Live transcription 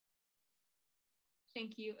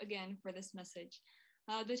Thank you again for this message.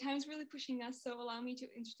 The time is really pushing us, so allow me to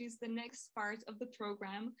introduce the next part of the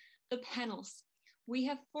program, the panels. We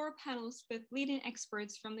have 4 panels with leading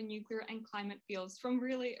experts from the nuclear and climate fields from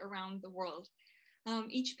really around the world.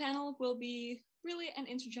 Each panel will be really an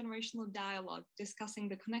intergenerational dialogue discussing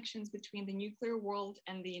the connections between the nuclear world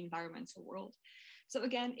and the environmental world. So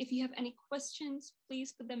again, if you have any questions,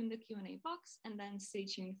 please put them in the Q&A box and then stay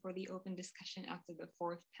tuned for the open discussion after the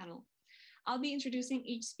 4th panel. I'll be introducing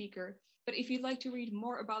each speaker, but if you'd like to read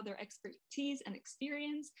more about their expertise and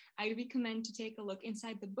experience, I recommend to take a look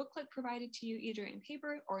inside the booklet provided to you either in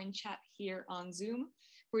paper or in chat here on Zoom,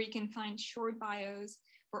 where you can find short bios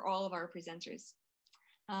for all of our presenters.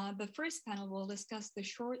 The first panel will discuss the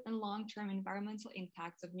short and long-term environmental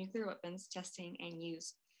impacts of nuclear weapons testing and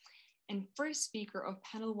use. And first speaker of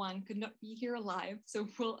panel 1 could not be here live, so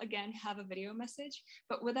we'll again have a video message.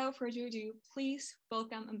 But without further ado, please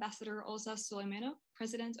welcome Ambassador Olza Suleimano,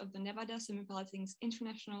 President of the Nevada Semipolitics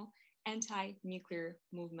International Anti-Nuclear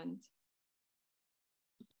Movement.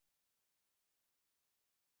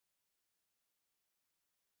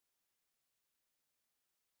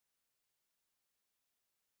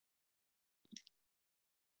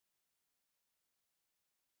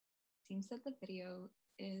 Seems that the video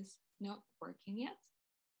is not working yet.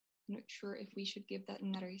 I'm not sure if we should give that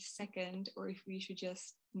another second or if we should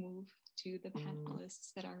just move to the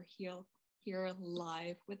panelists that are here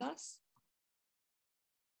live with us.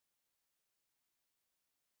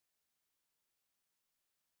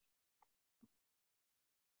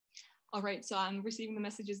 All right, so I'm receiving the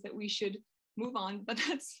messages that we should move on, but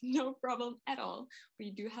that's no problem at all.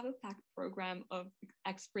 We do have a packed program of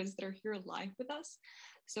experts that are here live with us.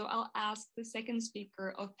 So I'll ask the second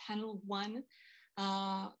speaker of panel 1,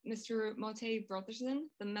 Mr. Moté Brotherson,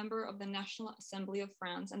 the member of the National Assembly of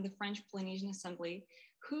France and the French Polynesian Assembly,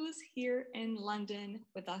 who's here in London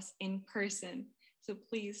with us in person. So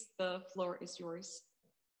please, the floor is yours.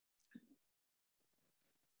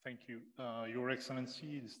 Thank you. Your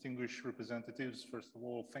Excellency, distinguished representatives, first of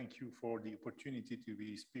all, thank you for the opportunity to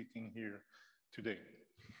be speaking here today.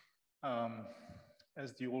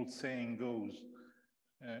 As the old saying goes,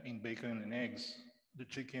 in bacon and eggs, the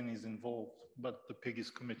chicken is involved, but the pig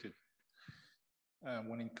is committed.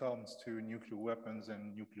 When it comes to nuclear weapons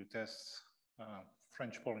and nuclear tests,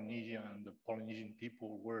 French Polynesia and the Polynesian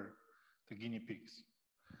people were the guinea pigs.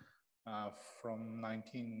 From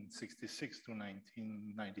 1966 to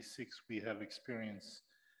 1996, we have experienced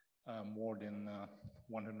more than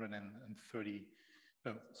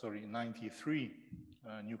 93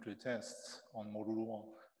 nuclear tests on Moruroa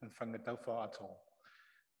and Whangatauwha Atoll.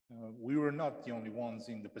 We were not the only ones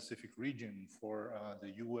in the Pacific region, for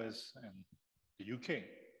the US and the UK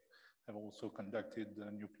have also conducted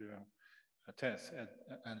nuclear tests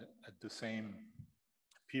at the same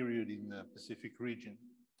period in the Pacific region.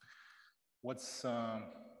 What's a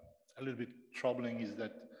little bit troubling is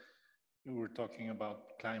that we were talking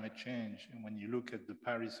about climate change, and when you look at the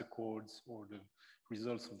Paris Accords or the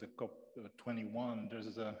results of the COP21,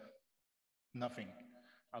 there's nothing,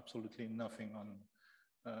 absolutely nothing on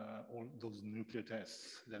all those nuclear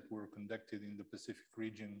tests that were conducted in the Pacific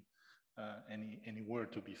region, anywhere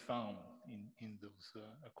to be found in those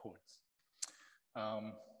accords.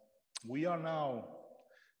 We are now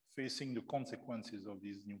facing the consequences of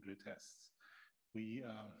these nuclear tests.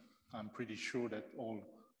 I'm pretty sure that all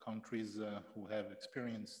countries who have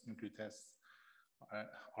experienced nuclear tests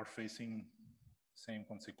are facing the same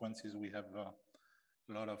consequences. We have a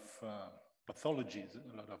lot of pathologies,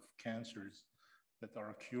 a lot of cancers that are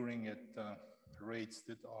occurring at rates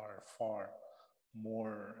that are far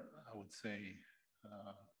more, I would say,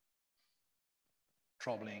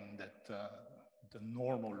 troubling than the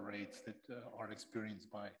normal rates that are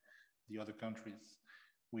experienced by the other countries.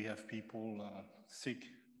 We have people sick.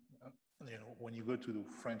 You know, when you go to the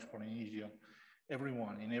French Polynesia,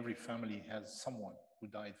 everyone in every family has someone who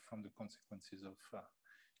died from the consequences of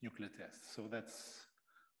nuclear tests. So that's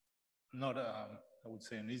not, I would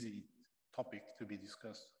say, an easy topic to be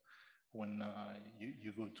discussed when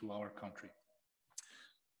you go to our country.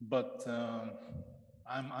 But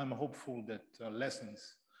I'm hopeful that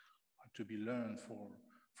lessons are to be learned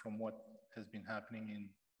from what has been happening in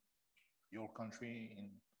your country, in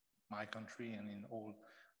my country, and in all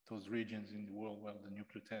those regions in the world where the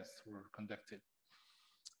nuclear tests were conducted.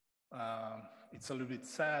 It's a little bit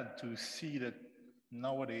sad to see that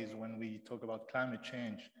nowadays, when we talk about climate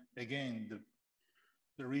change, again,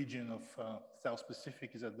 the region of South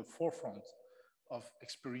Pacific is at the forefront of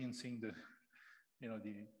experiencing the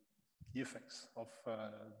effects of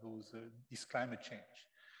this climate change.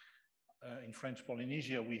 In French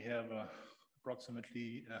Polynesia, we have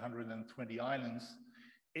approximately 120 islands.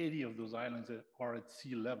 80 of those islands are at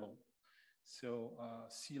sea level. So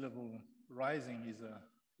sea level rising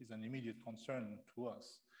is an immediate concern to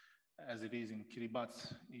us, as it is in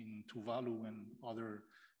Kiribati, in Tuvalu, and other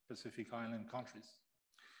Pacific Island countries.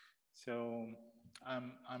 So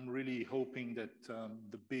I'm really hoping that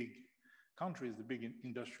the big countries, the big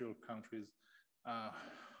industrial countries,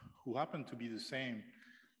 who happen to be the same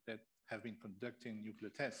that have been conducting nuclear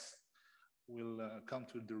tests, will come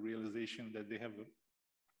to the realization that they have,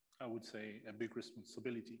 I would say, a big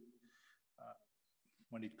responsibility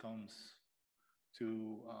when it comes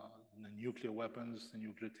to the nuclear weapons, the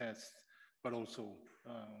nuclear tests, but also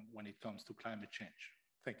when it comes to climate change.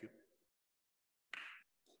 Thank you.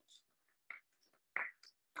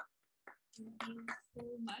 Thank you so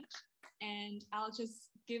much. And I'll just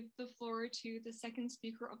give the floor to the second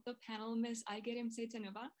speaker of the panel, Ms. Aigerim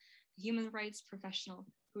Seytanova, human rights professional,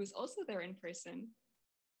 who is also there in person.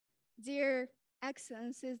 Dear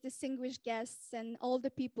Excellencies, distinguished guests, and all the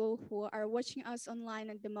people who are watching us online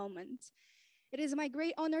at the moment. It is my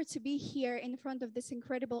great honor to be here in front of this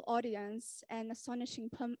incredible audience and astonishing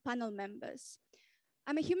panel members.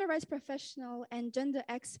 I'm a human rights professional and gender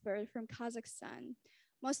expert from Kazakhstan.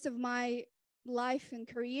 Most of my life and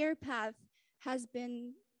career path has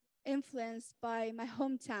been influenced by my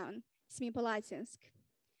hometown, Semipalatinsk.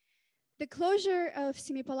 The closure of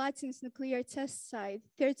Semipalatinsk nuclear test site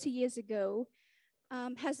 30 years ago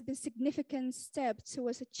has been a significant step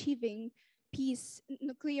towards achieving peace,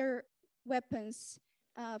 nuclear weapons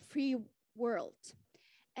free world.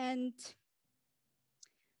 And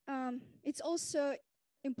it's also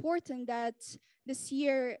important that this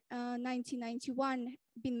year, 1991,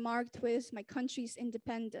 been marked with my country's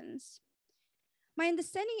independence. My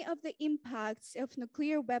understanding of the impacts of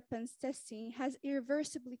nuclear weapons testing has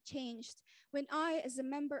irreversibly changed when I, as a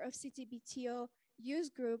member of CTBTO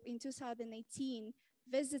youth group in 2018,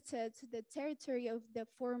 visited the territory of the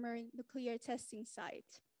former nuclear testing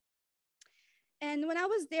site. And when I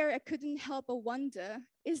was there, I couldn't help but wonder,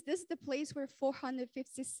 is this the place where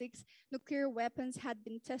 456 nuclear weapons had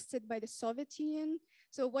been tested by the Soviet Union?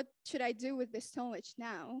 So what should I do with this knowledge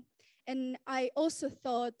now? And I also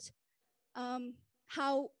thought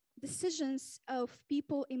how decisions of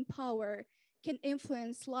people in power can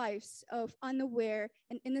influence lives of unaware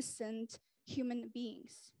and innocent human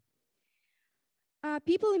beings.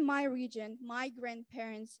 People in my region, my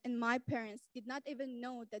grandparents and my parents did not even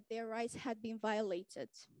know that their rights had been violated.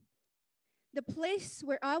 The place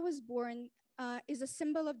where I was born is a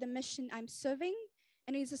symbol of the mission I'm serving,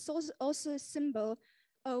 and it is also a symbol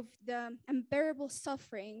of the unbearable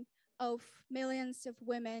suffering of millions of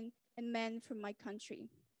women and men from my country.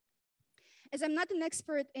 As I'm not an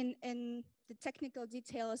expert in the technical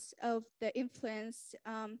details of the influence,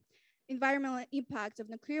 environmental impact of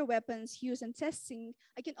nuclear weapons use and testing,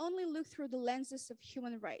 I can only look through the lenses of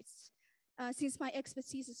human rights. Since my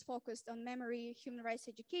expertise is focused on memory, human rights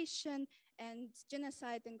education, and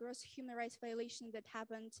genocide and gross human rights violations that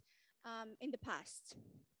happened in the past.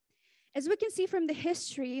 As we can see from the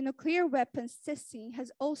history, nuclear weapons testing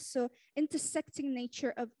has also intersecting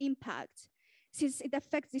nature of impact, since it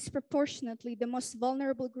affects disproportionately the most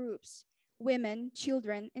vulnerable groups: women,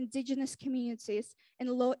 children, indigenous communities,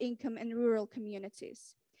 and low-income and rural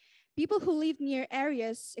communities. People who live near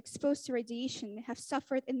areas exposed to radiation have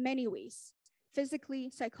suffered in many ways: physically,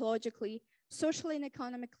 psychologically, socially, and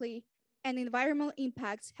economically, and environmental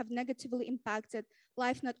impacts have negatively impacted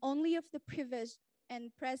life not only of the previous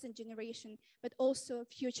and present generation, but also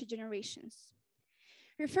future generations.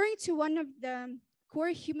 Referring to one of the core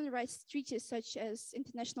human rights treaties, such as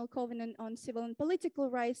International Covenant on Civil and Political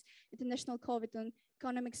Rights, International Covenant on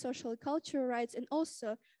Economic, Social, and Cultural Rights, and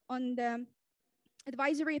also on the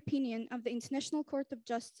advisory opinion of the International Court of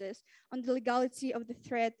Justice on the legality of the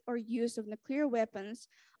threat or use of nuclear weapons,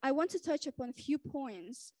 I want to touch upon a few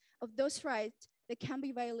points of those rights that can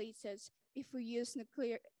be violated if we use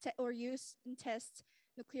or use and test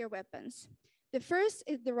nuclear weapons. The first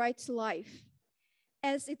is the right to life.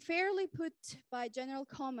 As it fairly put by General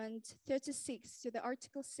Comment 36 to the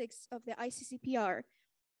Article 6 of the ICCPR,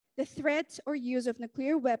 the threat or use of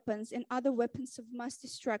nuclear weapons and other weapons of mass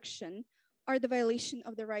destruction are the violation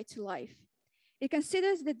of the right to life. It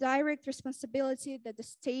considers the direct responsibility that the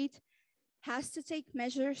state has to take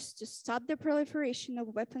measures to stop the proliferation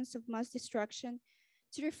of weapons of mass destruction,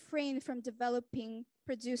 to refrain from developing,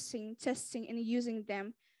 producing, testing, and using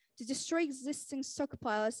them, to destroy existing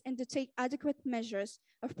stockpiles, and to take adequate measures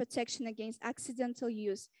of protection against accidental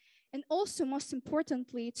use, and also, most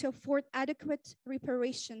importantly, to afford adequate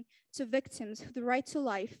reparation to victims whose right to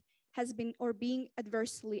life has been or being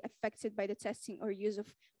adversely affected by the testing or use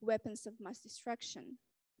of weapons of mass destruction.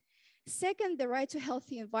 Second, the right to a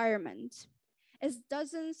healthy environment. As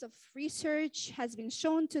dozens of research has been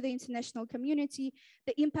shown to the international community,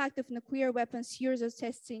 the impact of nuclear weapons use or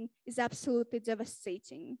testing is absolutely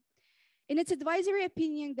devastating. In its advisory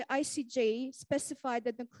opinion, the ICJ specified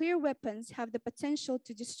that nuclear weapons have the potential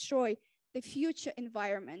to destroy the future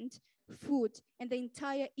environment, food, and the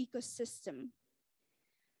entire ecosystem.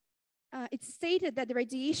 It stated that the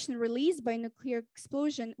radiation released by nuclear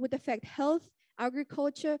explosion would affect health,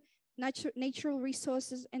 agriculture, natural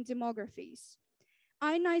resources, and demographies.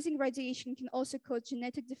 Ionizing radiation can also cause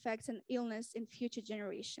genetic defects and illness in future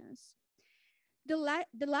generations. The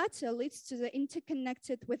latter leads to the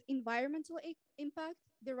interconnected with environmental impact,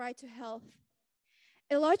 the right to health.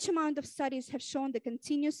 A large amount of studies have shown the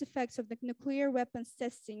continuous effects of the nuclear weapons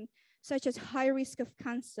testing, such as high risk of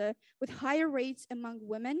cancer, with higher rates among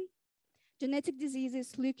women, genetic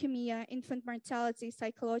diseases, leukemia, infant mortality,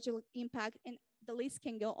 psychological impact, and the list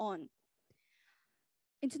can go on.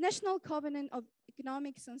 International Covenant of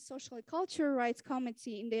Economics and Social and Cultural Rights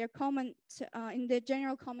Committee, in their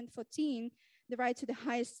General Comment 14, the right to the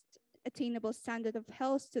highest attainable standard of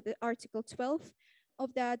health, to the Article 12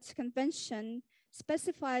 of that convention,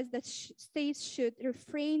 specifies that states should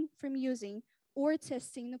refrain from using or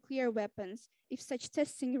testing nuclear weapons if such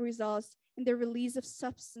testing results in the release of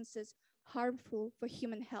substances harmful for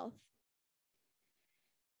human health.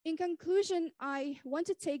 In conclusion, I want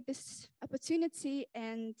to take this opportunity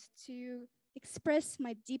and to express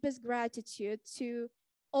my deepest gratitude to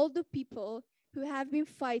all the people who have been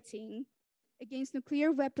fighting against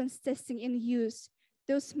nuclear weapons testing and use,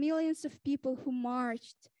 those millions of people who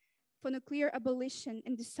marched for nuclear abolition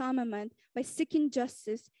and disarmament by seeking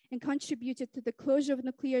justice and contributed to the closure of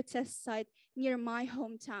nuclear test site near my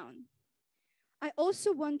hometown. I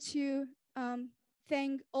also want to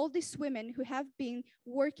thank all these women who have been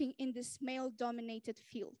working in this male-dominated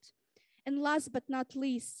field. And last but not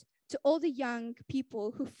least, to all the young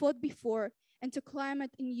people who fought before and to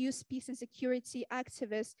climate and youth peace and security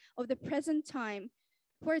activists of the present time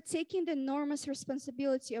who are taking the enormous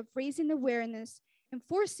responsibility of raising awareness and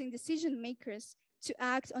forcing decision makers to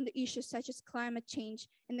act on the issues such as climate change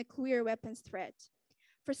and nuclear weapons threat,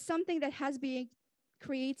 for something that has been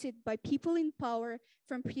created by people in power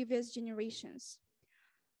from previous generations.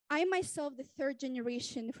 I myself, the third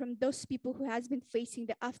generation from those people who has been facing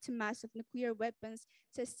the aftermath of nuclear weapons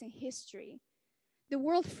testing history. The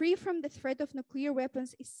world free from the threat of nuclear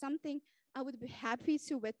weapons is something I would be happy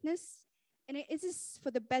to witness, and it is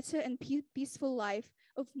for the better and peaceful life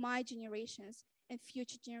of my generations and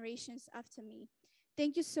future generations after me.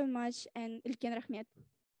 Thank you so much, and Ilken Rahmet.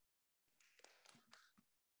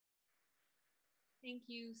 Thank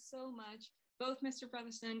you so much, both Mr.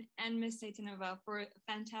 Brotherson and Ms. Saitanova, for a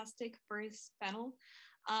fantastic first panel.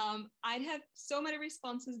 I'd have so many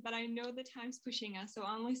responses, but I know the time's pushing us, so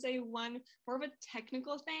I'll only say one more of a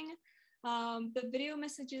technical thing. The video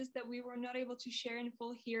messages that we were not able to share in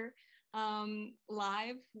full here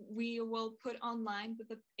live, we will put online, but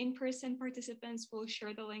the in-person participants will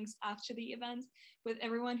share the links after the event. With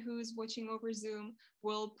everyone who's watching over Zoom,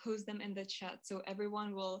 we'll post them in the chat, so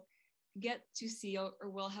everyone will get to see or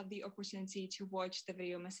will have the opportunity to watch the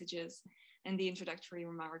video messages and the introductory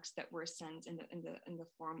remarks that were sent in the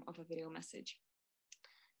form of a video message.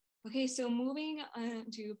 Okay, so moving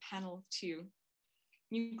to panel 2.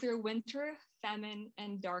 Nuclear winter, famine,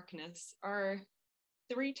 and darkness are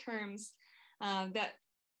 3 terms that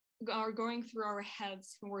are going through our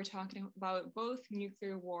heads when we're talking about both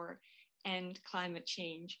nuclear war and climate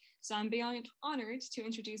change. So I'm beyond honored to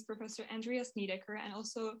introduce Professor Andreas Niedecker and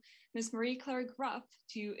also Ms. Marie-Claire Gruff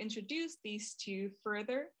to introduce these 2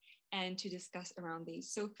 further and to discuss around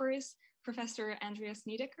these. So first, Professor Andreas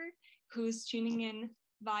Niedecker, who's tuning in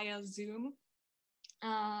via Zoom.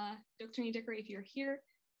 Dr. Niedecker, if you're here,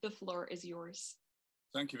 the floor is yours.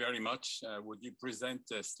 Thank you very much. Would you present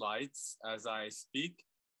the slides as I speak?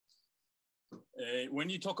 When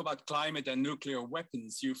you talk about climate and nuclear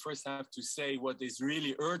weapons, you first have to say what is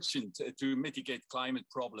really urgent to mitigate climate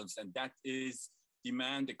problems, and that is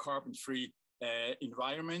demand a carbon-free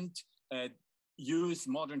environment, use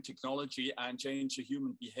modern technology, and change the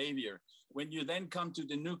human behavior. When you then come to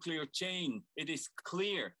the nuclear chain, it is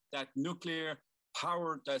clear that nuclear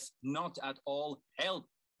power does not at all help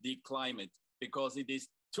the climate because it is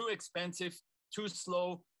too expensive, too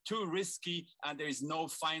slow, too risky, and there is no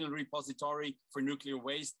final repository for nuclear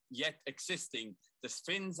waste yet existing. The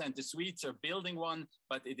Finns and the Swedes are building one,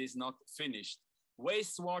 but it is not finished.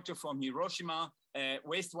 Wastewater from Hiroshima,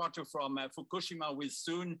 wastewater from Fukushima will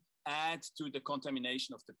soon add to the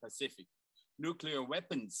contamination of the Pacific. Nuclear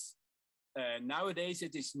weapons. Nowadays,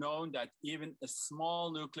 it is known that even a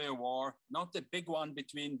small nuclear war, not a big one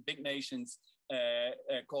between big nations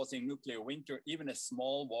causing nuclear winter, even a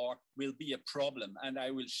small war will be a problem. And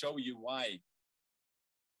I will show you why.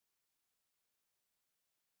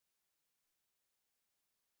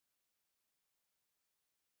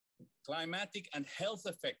 Climatic and health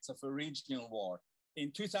effects of a regional war.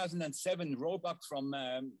 In 2007, Roebuck from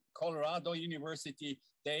Colorado University,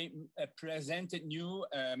 they presented new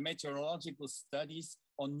meteorological studies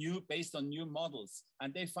based on new models.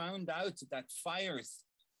 And they found out that fires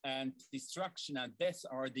and destruction and death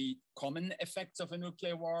are the common effects of a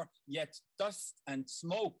nuclear war, yet dust and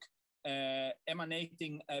smoke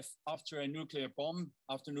emanating after a nuclear bomb,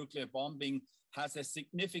 after nuclear bombing, has a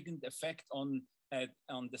significant effect on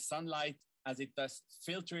the sunlight, as it does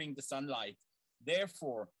filtering the sunlight.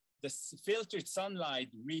 Therefore, the filtered sunlight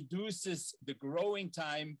reduces the growing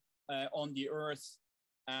time on the Earth,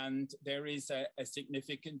 and there is a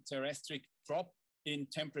significant terrestrial drop in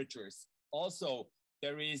temperatures. Also,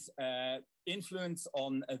 there is influence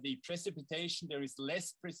on the precipitation. There is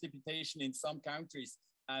less precipitation in some countries,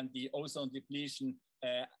 and the ozone depletion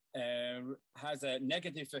has a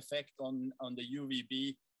negative effect on the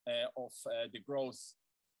UVB of the growth.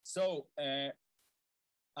 So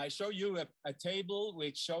I show you a table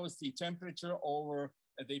which shows the temperature over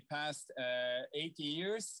the past 80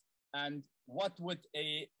 years, and what would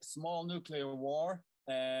a small nuclear war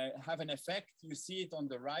have an effect. You see it on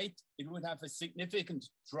the right. It would have a significant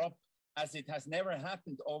drop, as it has never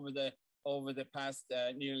happened over the past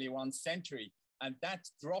nearly 1 century. And that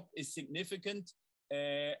drop is significant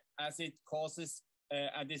as it causes,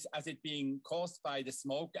 as it being caused by the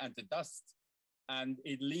smoke and the dust. And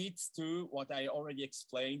it leads to what I already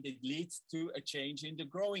explained. It leads to a change in the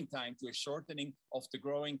growing time, to a shortening of the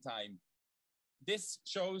growing time. This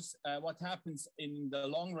shows what happens in the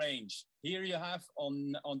long range. Here you have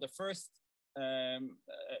on the first,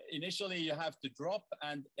 initially you have the drop,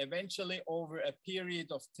 and eventually over a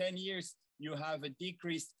period of 10 years, you have a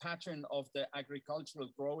decreased pattern of the agricultural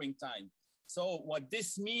growing time. So what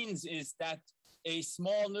this means is that a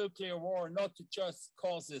small nuclear war not just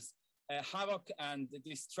causes havoc and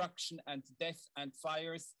destruction and death and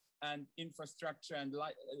fires and infrastructure and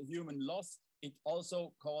human loss, it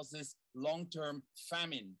also causes long-term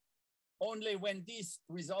famine. Only when these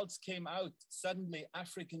results came out, suddenly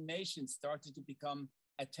African nations started to become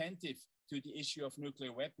attentive to the issue of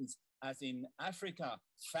nuclear weapons, as in Africa,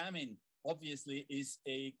 famine obviously is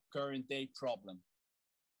a current day problem.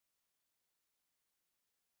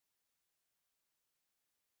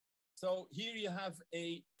 So here you have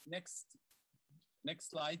a next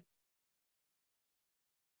slide.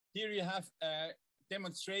 Here you have a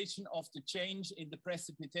demonstration of the change in the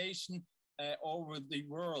precipitation over the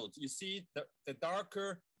world. You see the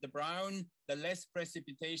darker the brown, the less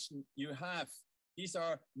precipitation you have. These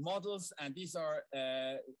are models, and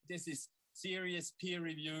this is serious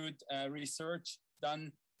peer-reviewed research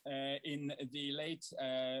done in the late,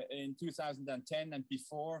 in 2010 and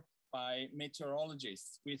before, by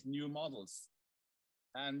meteorologists with new models.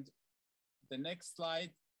 And the next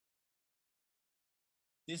slide,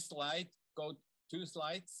 this slide, go 2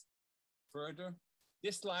 slides further.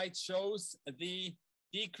 This slide shows the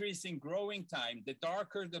decreasing growing time. The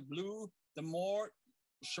darker the blue, the more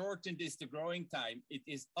shortened is the growing time. It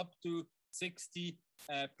is up to 60%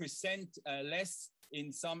 less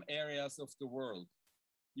in some areas of the world.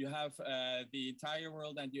 You have the entire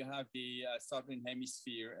world, and you have the southern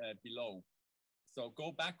hemisphere below. So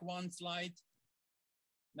go back 1 slide.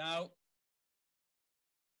 Now,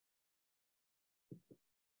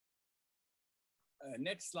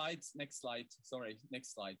 next slide, sorry,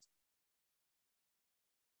 next slide.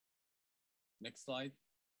 Next slide.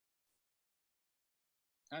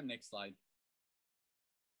 And next slide.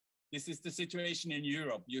 This is the situation in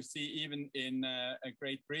Europe. You see, even in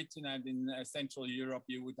Great Britain and in Central Europe,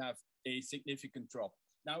 you would have a significant drop.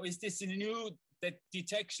 Now, is this a new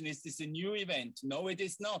detection? Is this a new event? No, it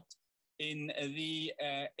is not. In the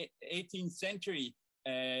 18th century,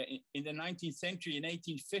 in the 19th century, in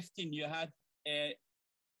 1815, you had an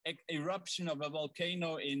eruption of a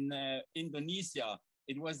volcano in Indonesia.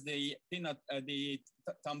 It was the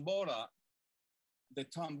Tambora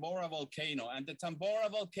volcano, and the Tambora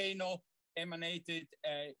volcano emanated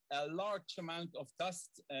a large amount of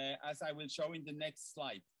dust, as I will show in the next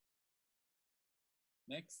slide.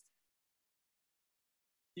 Next.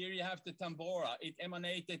 Here you have the Tambora. It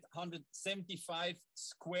emanated 175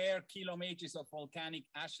 square kilometers of volcanic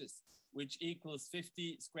ashes, which equals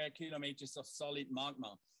 50 square kilometers of solid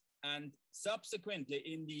magma. And subsequently,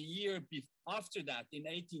 in the year after that, in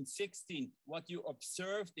 1816, what you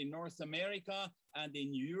observed in North America and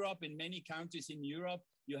in Europe, in many countries in Europe,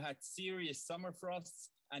 you had serious summer frosts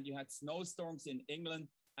and you had snowstorms in England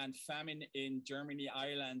and famine in Germany,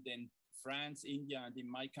 Ireland, in France, India, and in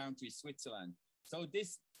my country, Switzerland. So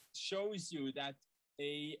this shows you that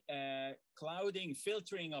a clouding,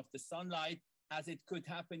 filtering of the sunlight, as it could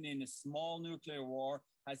happen in a small nuclear war,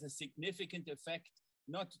 has a significant effect,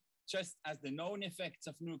 not just as the known effects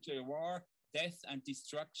of nuclear war, death and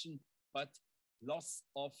destruction, but loss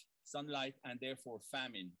of sunlight and therefore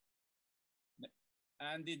famine.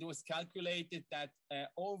 And it was calculated that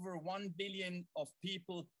over 1 billion of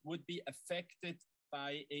people would be affected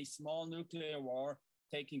by a small nuclear war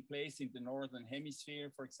taking place in the Northern Hemisphere,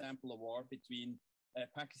 for example, a war between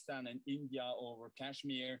Pakistan and India over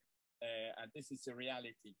Kashmir, and this is a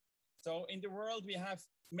reality. So in the world, we have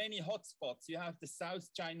many hotspots. You have the South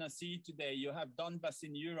China Sea today, you have Donbass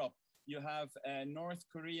in Europe, you have North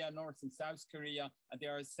Korea, North and South Korea, and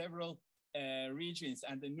there are several regions,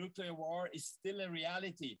 and the nuclear war is still a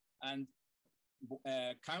reality, and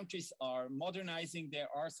countries are modernizing their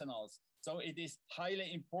arsenals. So it is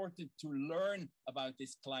highly important to learn about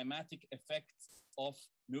these climatic effects of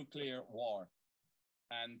nuclear war.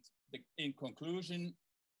 And in conclusion,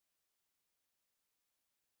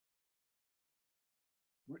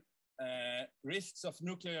 risks of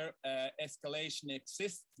nuclear escalation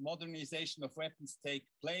exist. Modernization of weapons take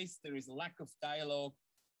place. There is a lack of dialogue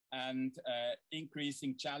and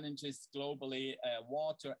increasing challenges globally,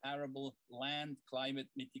 water, arable, land, climate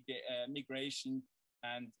migration,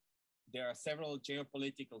 and there are several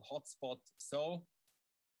geopolitical hotspots. So,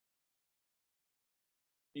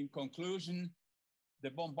 in conclusion, the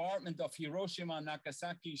bombardment of Hiroshima and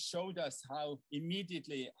Nagasaki showed us how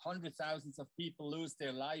immediately hundreds of thousands of people lose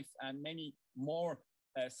their life and many more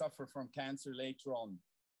suffer from cancer later on.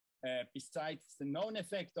 Besides the known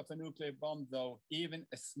effect of a nuclear bomb, though, even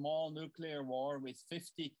a small nuclear war with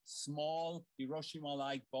 50 small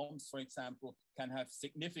Hiroshima-like bombs, for example, can have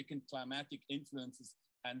significant climatic influences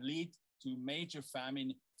and lead to major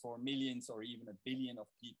famine for millions or even 1 billion of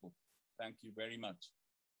people. Thank you very much.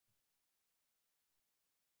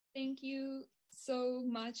 Thank you so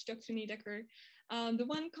much, Dr. Niedecker. The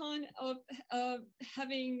one con of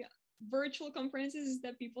having virtual conferences is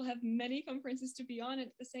that people have many conferences to be on at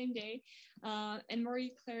the same day. And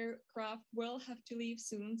Marie-Claire Graf will have to leave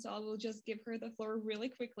soon, so I will just give her the floor really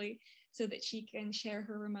quickly so that she can share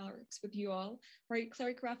her remarks with you all.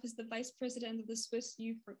 Marie-Claire Graf is the Vice President of the Swiss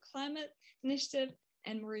Youth for Climate Initiative.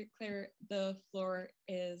 And Marie-Claire, the floor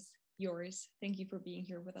is yours. Thank you for being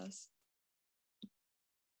here with us.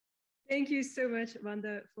 Thank you so much,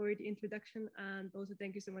 Vanda, for the introduction, and also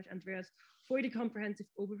thank you so much, Andreas, for the comprehensive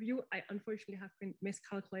overview. I unfortunately have been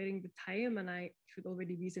miscalculating the time, and I should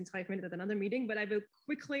already be since 5 minutes at another meeting, but I will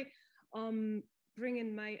quickly bring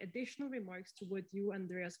in my additional remarks to what you,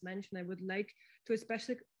 Andreas, mentioned. I would like to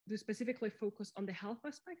specifically focus on the health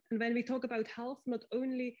aspect. And when we talk about health, not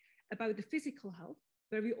only about the physical health,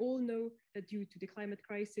 where we all know that due to the climate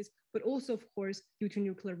crisis, but also, of course, due to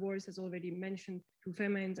nuclear wars, as already mentioned, through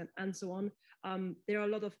famines and so on, there are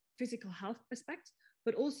a lot of physical health aspects,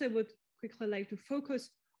 but also would quickly like to focus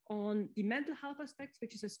on the mental health aspects,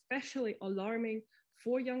 which is especially alarming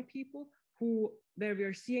for young people where we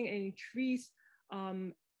are seeing an increased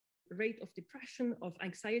rate of depression, of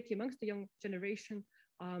anxiety amongst the young generation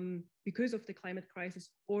because of the climate crisis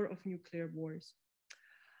or of nuclear wars.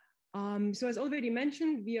 So as already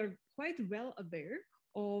mentioned, we are quite well aware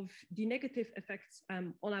of the negative effects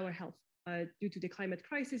on our health due to the climate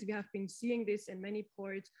crisis. We have been seeing this in many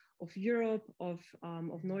parts of Europe, of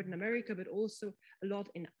Northern America, but also a lot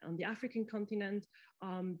on the African continent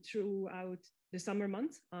throughout the summer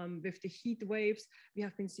months with the heat waves. We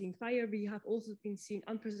have been seeing fire. We have also been seeing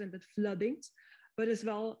unprecedented floodings, but as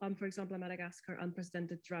well, for example, in Madagascar,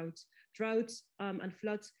 unprecedented droughts and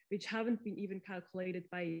floods, which haven't been even calculated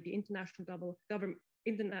by the International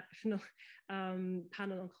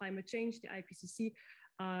Panel on Climate Change, the IPCC,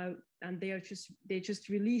 and they just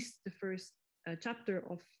released the first chapter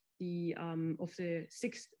of the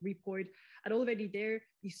 6th report, and already there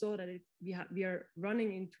we saw that we are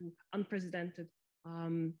running into unprecedented,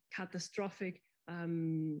 catastrophic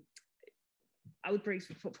outbreaks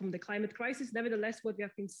from the climate crisis. Nevertheless, what we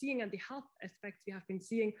have been seeing and the health aspects we have been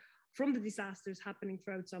seeing from the disasters happening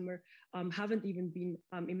throughout summer haven't even been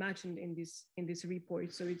imagined in this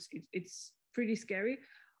report. So it's pretty scary.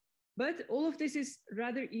 But all of this is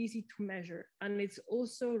rather easy to measure, and it's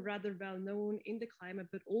also rather well known in the climate,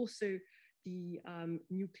 but also the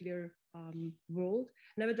nuclear world.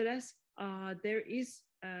 Nevertheless, there is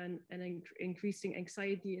increasing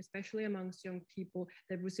anxiety, especially amongst young people.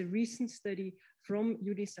 There was a recent study from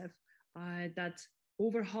UNICEF that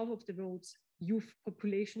over half of the world's youth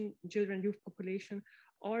population, youth population,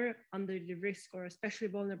 are under the risk or especially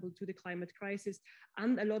vulnerable to the climate crisis.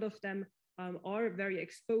 And a lot of them are very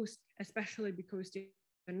exposed, especially because they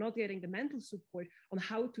are not getting the mental support on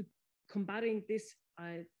how to combating this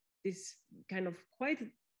kind of quite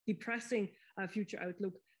depressing future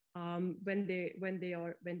outlook when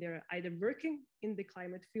they're either working in the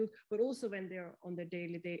climate field, but also when they are on their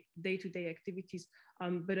day-to-day activities,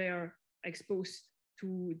 but they are exposed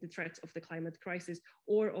to the threats of the climate crisis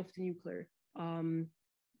or of the nuclear,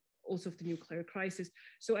 also of the nuclear crisis.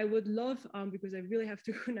 So I would love, because I really have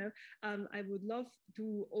to go now, I would love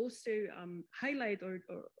to also highlight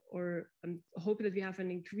or hope that we have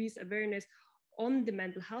an increased awareness on the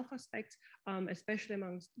mental health aspects, especially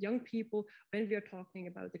amongst young people when we are talking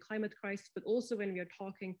about the climate crisis, but also when we are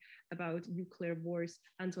talking about nuclear wars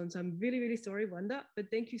and so on. So I'm really, really sorry, Vanda, but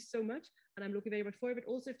thank you so much. And I'm looking very much forward.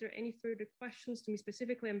 Also, if there are any further questions to me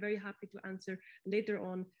specifically, I'm very happy to answer later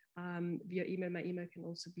on via email. My email can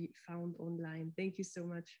also be found online. Thank you so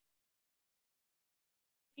much.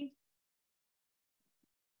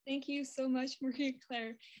 Thank you so much,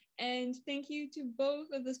 Marie-Claire. And thank you to both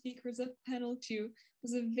of the speakers of panel 2. It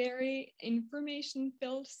was a very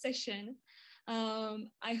information-filled session.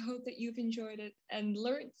 I hope that you've enjoyed it and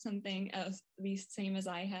learned something, at least same as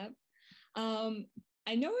I have.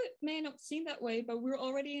 I know it may not seem that way, but we're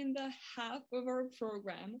already in the half of our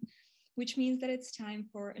program, which means that it's time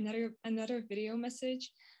for another video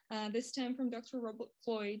message, this time from Dr. Robert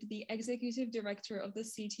Floyd, the Executive Director of the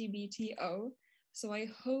CTBTO. So I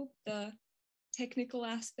hope the technical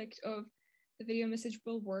aspect of the video message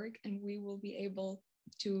will work and we will be able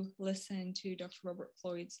to listen to Dr. Robert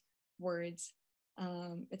Floyd's words.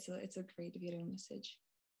 It's a great video message.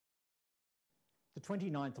 The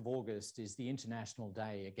 29th of August is the International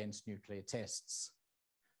Day Against Nuclear Tests.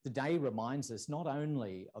 The day reminds us not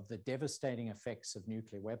only of the devastating effects of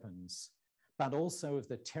nuclear weapons, but also of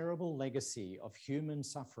the terrible legacy of human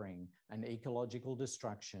suffering and ecological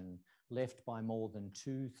destruction left by more than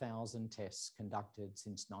 2,000 tests conducted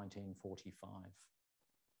since 1945.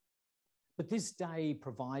 But this day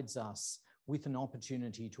provides us with an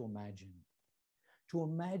opportunity to imagine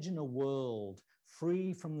a world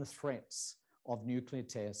free from the threats of nuclear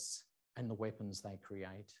tests and the weapons they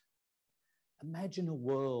create. Imagine a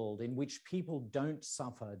world in which people don't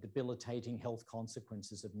suffer debilitating health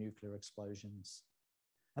consequences of nuclear explosions.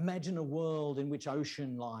 Imagine a world in which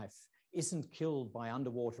ocean life isn't killed by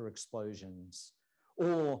underwater explosions,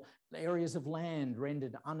 or areas of land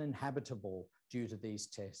rendered uninhabitable due to these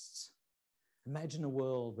tests. Imagine a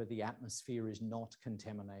world where the atmosphere is not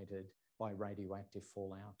contaminated by radioactive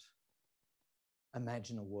fallout.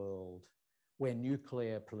 Imagine a world where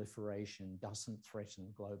nuclear proliferation doesn't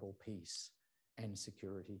threaten global peace and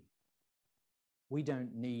security. We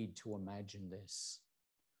don't need to imagine this.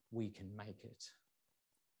 We can make it.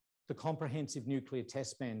 The Comprehensive Nuclear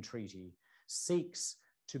Test Ban Treaty seeks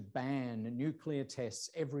to ban nuclear tests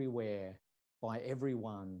everywhere by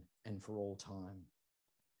everyone and for all time.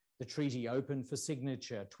 The treaty opened for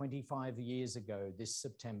signature 25 years ago this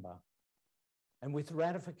September. And with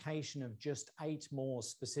ratification of just 8 more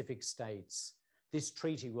specific states, this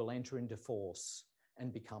treaty will enter into force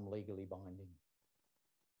and become legally binding.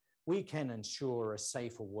 We can ensure a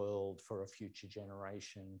safer world for a future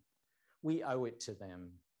generation. We owe it to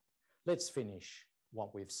them. Let's finish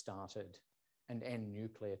what we've started and end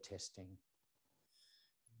nuclear testing.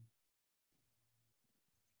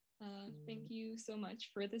 Thank you so much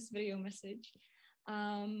for this video message.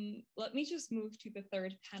 Let me just move to the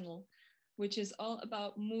third panel, which is all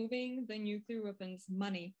about moving the nuclear weapons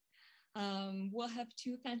money. We'll have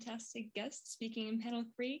 2 fantastic guests speaking in panel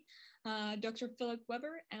 3, Dr. Philip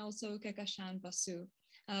Weber and also Kekashan Basu.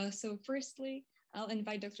 So firstly, I'll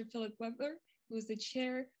invite Dr. Philip Weber, who is the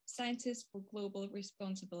Chair Scientist for Global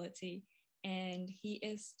Responsibility, and he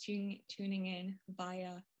is tuning in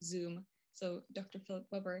via Zoom. So Dr. Philip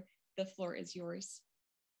Weber, the floor is yours.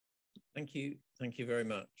 Thank you very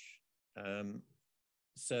much.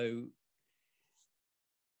 So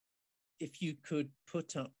if you could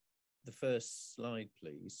put up the first slide,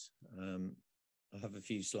 please. I have a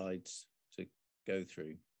few slides to go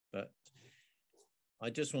through, but I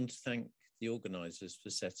just want to thank the organisers for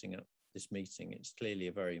setting up this meeting. It's clearly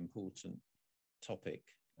a very important topic,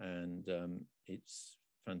 and it's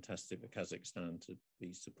fantastic for Kazakhstan to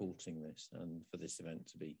be supporting this and for this event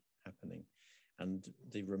to be happening. And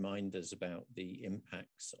the reminders about the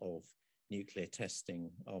impacts of nuclear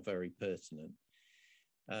testing are very pertinent.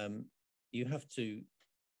 You have to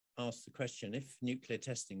ask the question, if nuclear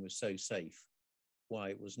testing was so safe, why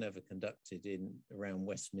it was never conducted around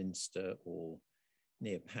Westminster or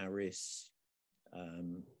near Paris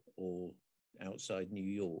or outside New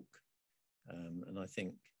York. And I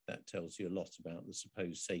think that tells you a lot about the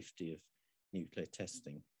supposed safety of nuclear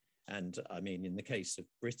testing. And I mean, in the case of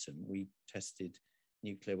Britain, we tested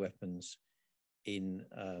nuclear weapons in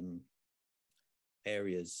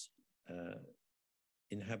areas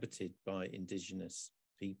inhabited by indigenous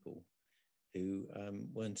people who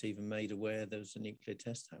weren't even made aware there was a nuclear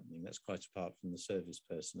test happening. That's quite apart from the service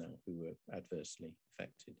personnel who were adversely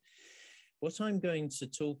affected. What I'm going to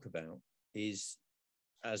talk about is,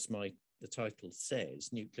 as the title says,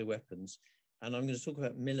 nuclear weapons, and I'm going to talk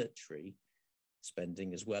about military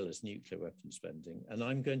spending as well as nuclear weapon spending. And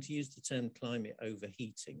I'm going to use the term climate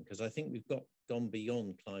overheating because I think we've gone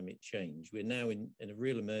beyond climate change. We're now in a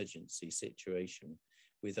real emergency situation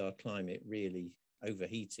with our climate really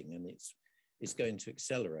overheating, and it's going to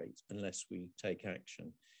accelerate unless we take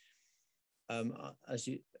action. I'm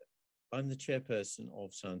the chairperson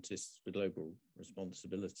of Scientists for Global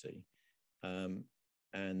Responsibility,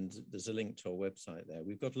 and there's a link to our website there.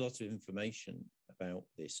 We've got a lot of information about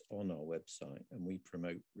this on our website, and we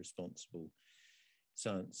promote responsible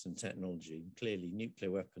science and technology. Clearly,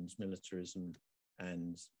 nuclear weapons, militarism,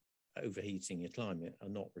 and overheating your climate are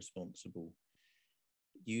not responsible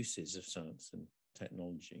uses of science and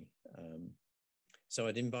technology. So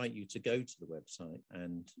I'd invite you to go to the website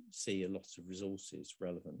and see a lot of resources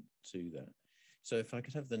relevant to that. So if I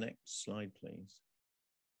could have the next slide, please.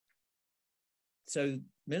 So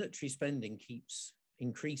military spending keeps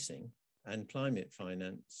increasing, and climate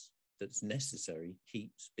finance that's necessary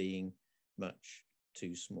keeps being much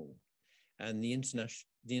too small. And the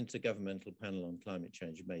Intergovernmental Panel on Climate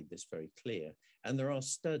Change have made this very clear. And there are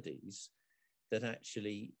studies that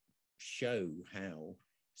actually show how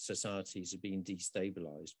societies are being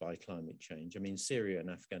destabilized by climate change. I mean, Syria and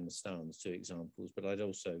Afghanistan are two examples, but I'd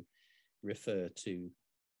also refer to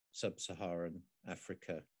sub-Saharan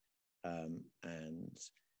Africa and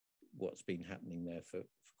what's been happening there for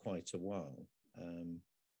quite a while.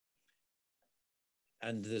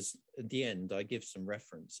 And there's, at the end, I give some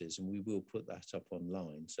references, and we will put that up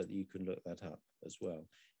online so that you can look that up as well.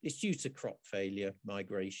 It's due to crop failure,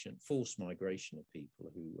 migration, forced migration of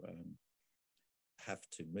people who have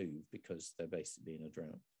to move because they're basically in a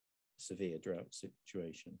drought, severe drought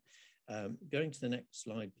situation. Going to the next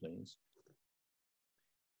slide, please.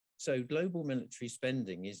 So global military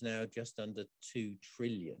spending is now just under 2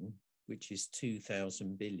 trillion, which is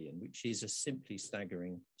 2,000 billion, which is a simply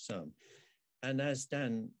staggering sum. And as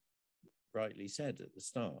Dan rightly said at the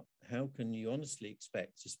start, how can you honestly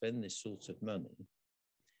expect to spend this sort of money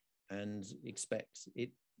and expect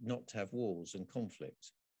it not to have wars and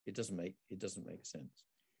conflict? It doesn't make sense.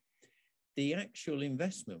 The actual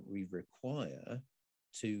investment we require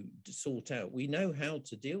to sort out, we know how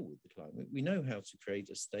to deal with the climate. We know how to create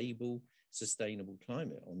a stable, sustainable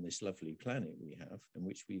climate on this lovely planet we have and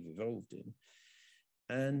which we've evolved in.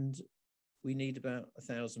 And we need about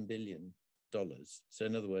 $1,000 billion. So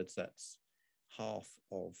in other words, that's half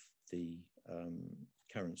of the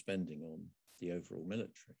current spending on the overall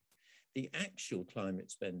military. The actual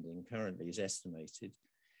climate spending currently is estimated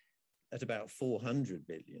at about 400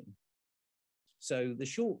 billion. So the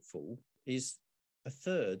shortfall is a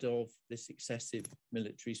third of this excessive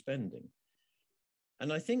military spending.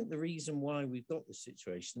 And I think the reason why we've got this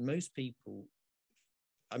situation, most people,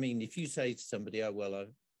 I mean, if you say to somebody, oh, well,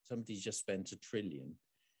 somebody's just spent $1 trillion,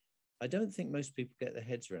 I don't think most people get their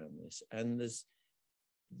heads around this. And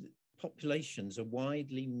populations are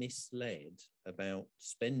widely misled about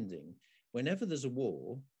spending. Whenever there's a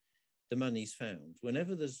war, the money's found.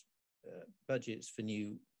 Whenever there's budgets for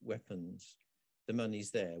new weapons, the money's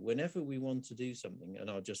there. Whenever we want to do something, and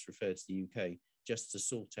I'll just refer to the UK, just to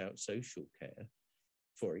sort out social care,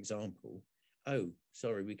 for example, oh,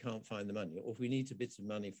 sorry, we can't find the money. Or if we need a bit of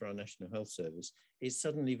money for our National Health Service, it's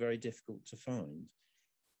suddenly very difficult to find.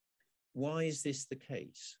 Why is this the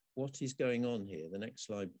case? What is going on here? The next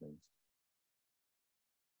slide, please.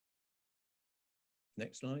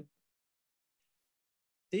 Next slide.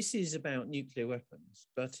 This is about nuclear weapons,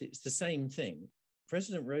 but it's the same thing.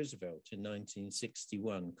 President Roosevelt in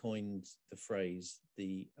 1961 coined the phrase,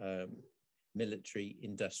 the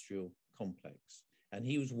military-industrial complex, and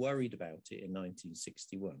he was worried about it in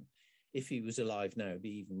 1961. If he was alive now, he'd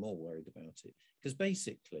be even more worried about it, because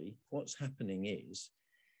basically what's happening is,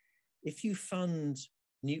 if you fund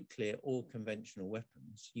nuclear or conventional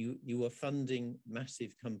weapons, you are funding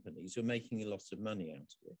massive companies who are making a lot of money out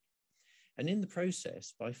of it. And in the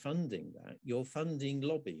process, by funding that, you're funding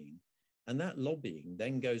lobbying. And that lobbying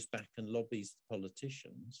then goes back and lobbies the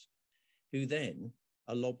politicians, who then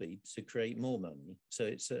are lobbied to create more money. So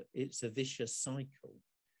it's a vicious cycle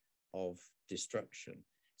of destruction.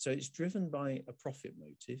 So it's driven by a profit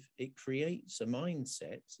motive. It creates a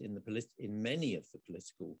mindset in many of the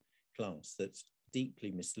political class that's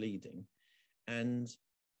deeply misleading, and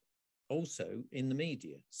also in the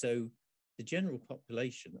media. So the general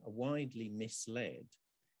population are widely misled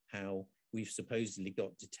how we've supposedly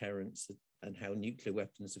got deterrence and how nuclear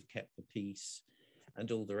weapons have kept the peace and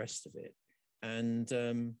all the rest of it. And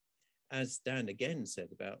as Dan again said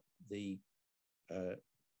about the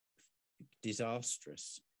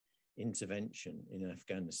disastrous intervention in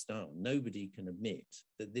Afghanistan, nobody can admit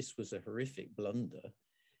that this was a horrific blunder,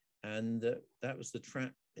 and that was the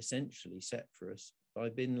trap essentially set for us by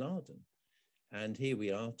bin Laden. And here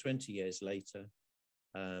we are 20 years later,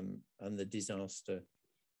 and the disaster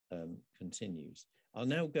continues. I'll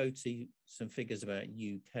now go to some figures about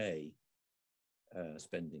UK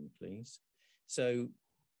spending, please. So,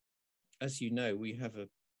 as you know, we have a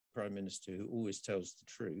Prime Minister who always tells the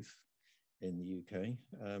truth in the UK.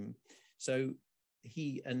 So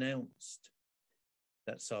he announced,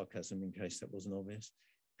 that's sarcasm in case that wasn't obvious,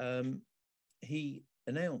 he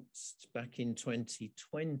announced back in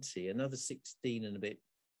 2020 another 16 and a bit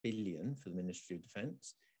billion for the Ministry of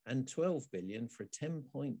Defence and 12 billion for a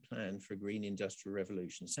 10-point plan for a green industrial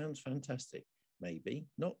revolution. Sounds fantastic, maybe.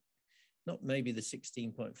 Not maybe the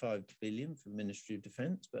 16.5 billion for the Ministry of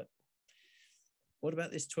Defence, but what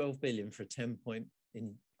about this 12 billion for a 10-point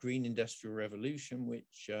in green industrial revolution,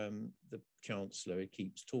 which the Chancellor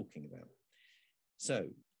keeps talking about? So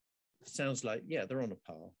sounds like, yeah, they're on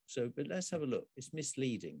a par. So, but let's have a look. It's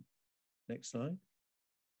misleading. Next slide.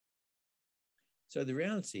 So the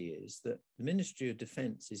reality is that the Ministry of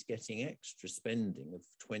Defence is getting extra spending of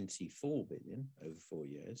 24 billion over 4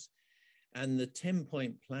 years, and the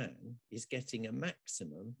 10-point plan is getting a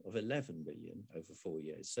maximum of 11 billion over 4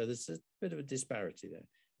 years. So there's a bit of a disparity there.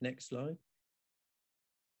 Next slide.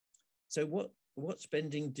 So what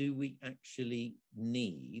spending do we actually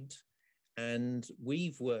need? And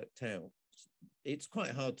we've worked out, it's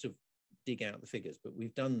quite hard to dig out the figures, but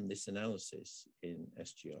we've done this analysis in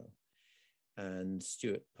SGR. And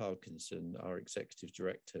Stuart Parkinson, our executive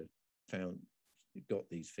director, got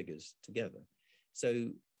these figures together. So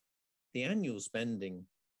the annual spending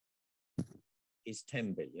is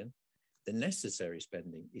 10 billion. The necessary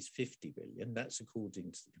spending is 50 billion. That's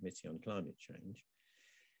according to the Committee on Climate Change.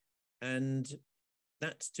 And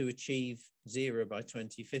that's to achieve zero by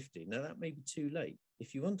 2050. Now that may be too late.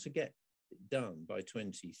 If you want to get it done by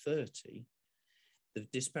 2030, the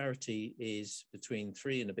disparity is between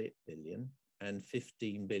 3 and a bit billion and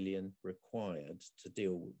 15 billion required to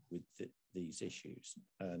deal with these issues.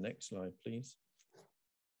 Next slide, please.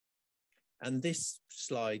 And this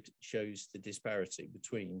slide shows the disparity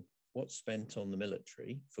between what's spent on the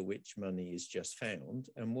military, for which money is just found,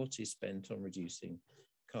 and what is spent on reducing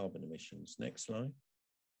carbon emissions. Next slide.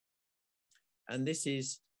 And this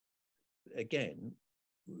is, again,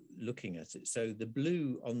 looking at it. So the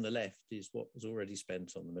blue on the left is what was already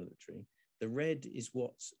spent on the military. The red is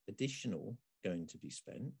what's additional going to be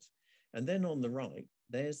spent. And then on the right,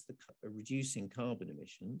 there's the reducing carbon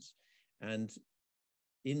emissions. And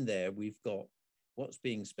in there, we've got what's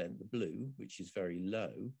being spent, the blue, which is very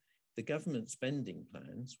low, the government spending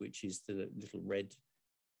plans, which is the little red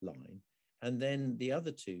line. And then the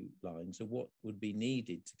other two lines are what would be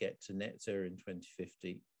needed to get to net zero in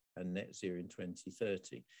 2050 and net zero in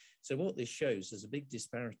 2030. So what this shows is a big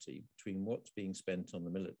disparity between what's being spent on the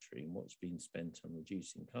military and what's being spent on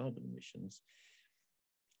reducing carbon emissions,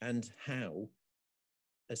 and how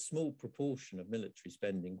a small proportion of military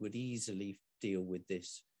spending would easily deal with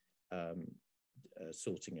this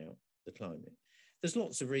sorting out the climate. There's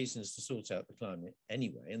lots of reasons to sort out the climate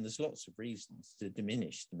anyway, and there's lots of reasons to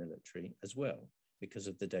diminish the military as well because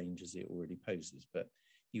of the dangers it already poses, but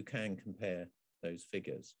you can compare those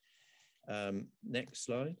figures. Next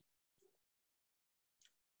slide.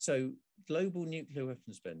 So global nuclear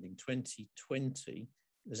weapons spending 2020,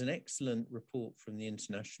 there's an excellent report from the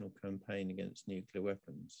International Campaign Against Nuclear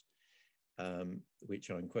Weapons,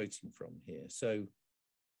 which I'm quoting from here. So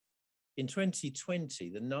in 2020,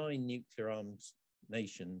 the 9 nuclear arms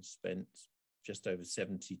nations spent just over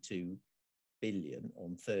 72 billion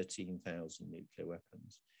on 13,000 nuclear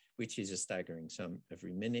weapons, which is a staggering sum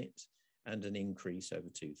every minute and an increase over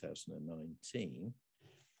 2019.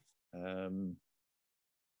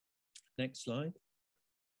 Next slide.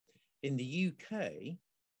 In the UK,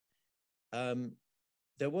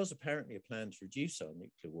 there was apparently a plan to reduce our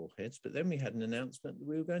nuclear warheads, but then we had an announcement that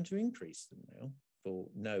we were going to increase them now. for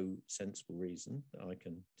no sensible reason that I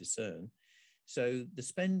can discern. So the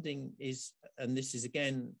spending is, and this is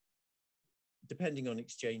again, depending on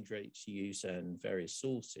exchange rates use and various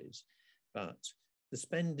sources, but the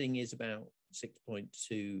spending is about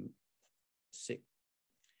 6.26,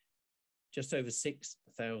 just over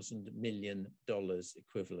 $6,000 million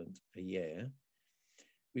equivalent a year.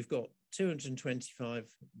 We've got 225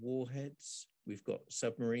 warheads. We've got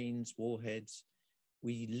submarines, warheads.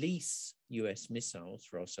 We lease US missiles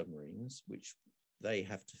for our submarines, which they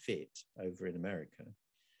have to fit over in America.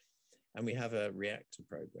 And we have a reactor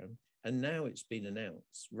program. And now it's been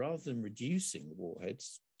announced, rather than reducing the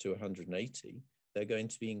warheads to 180, they're going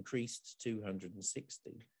to be increased to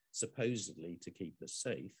 260, supposedly to keep us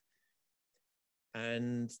safe.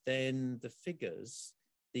 And then the figures,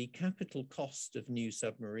 the capital cost of new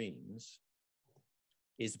submarines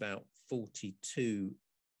is about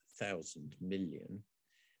 42,000 million,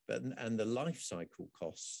 and the life cycle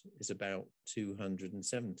costs is about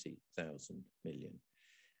 270,000 million.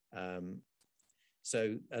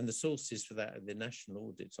 So, and the sources for that are the National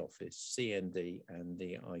Audit Office, CND, and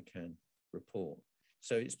the ICANN report.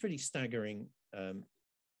 So it's pretty staggering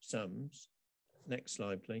sums. Next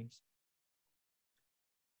slide, please.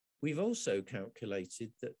 We've also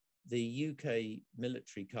calculated that the UK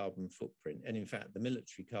military carbon footprint, and in fact, the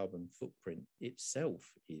military carbon footprint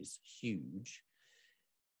itself is huge.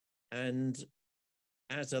 And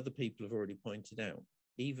as other people have already pointed out,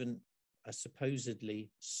 even a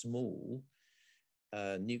supposedly small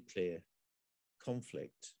nuclear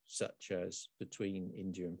conflict, such as between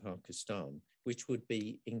India and Pakistan, which would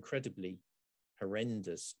be incredibly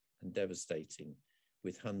horrendous and devastating,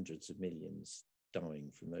 with hundreds of millions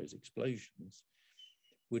dying from those explosions,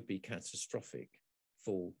 would be catastrophic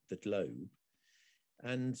for the globe.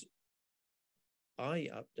 And I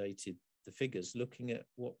updated the figures looking at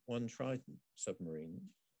what one Trident submarine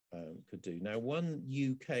could do. Now, one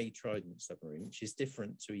UK Trident submarine, which is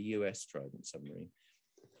different to a US Trident submarine,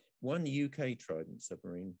 one UK Trident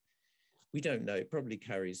submarine, we don't know, it probably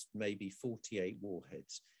carries maybe 48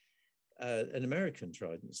 warheads. An American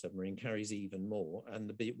Trident submarine carries even more, and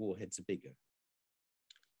the big warheads are bigger.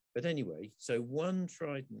 But anyway, so one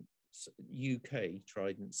Trident, UK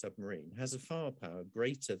Trident submarine has a firepower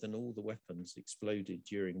greater than all the weapons exploded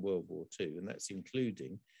during World War II, and that's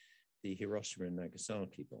including the Hiroshima and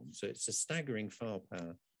Nagasaki bomb. So it's a staggering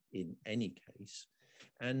firepower in any case.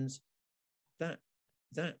 And that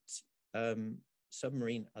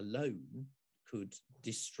submarine alone could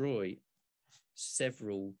destroy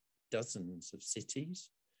several dozens of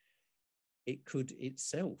cities. It could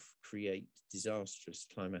itself create disastrous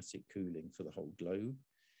climatic cooling for the whole globe,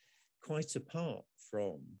 quite apart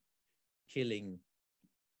from killing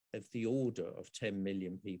of the order of 10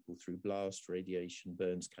 million people through blast, radiation,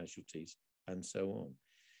 burns, casualties, and so on.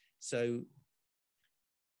 So,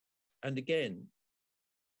 and again,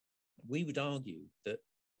 we would argue that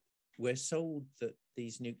we're sold that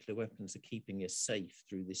these nuclear weapons are keeping us safe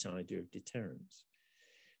through this idea of deterrence.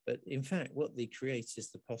 But in fact, what they create is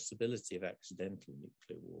the possibility of accidental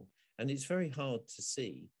nuclear war. And it's very hard to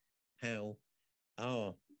see how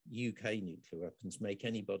our UK nuclear weapons make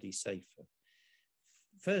anybody safer.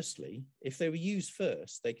 Firstly, if they were used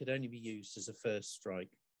first, they could only be used as a first strike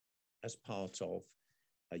as part of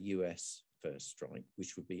a US first strike,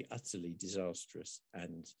 which would be utterly disastrous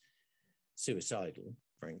and suicidal,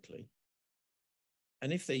 frankly.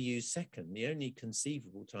 And if they use second, the only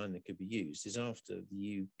conceivable time they could be used is after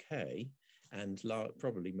the UK and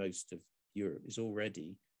probably most of Europe is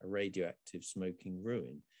already a radioactive smoking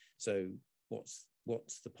ruin. So what's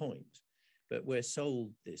the point? But we're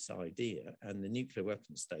sold this idea, and the nuclear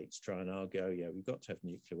weapon states try and argue, oh yeah, we've got to have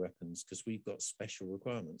nuclear weapons because we've got special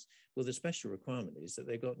requirements. Well, the special requirement is that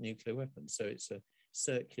they've got nuclear weapons. So it's a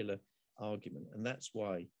circular argument. And that's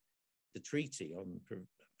why the treaty on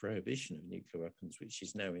prohibition of nuclear weapons, which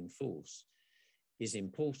is now in force, is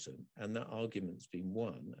important. And that argument's been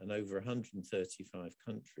won, and over 135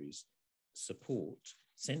 countries support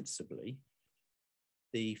sensibly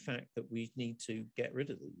the fact that we need to get rid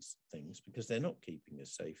of these things because they're not keeping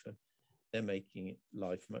us safer. They're making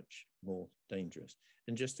life much more dangerous.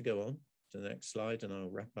 And just to go on to the next slide, and I'll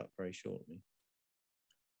wrap up very shortly.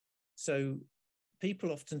 So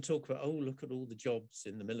people often talk about, oh, look at all the jobs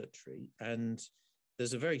in the military. And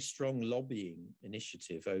there's a very strong lobbying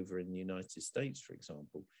initiative over in the United States, for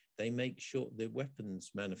example. They make sure, the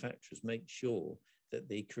weapons manufacturers make sure that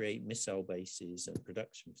they create missile bases and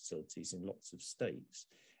production facilities in lots of states.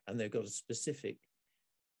 And they've got a specific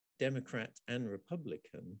Democrat and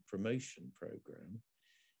Republican promotion program.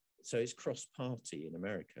 So it's cross-party in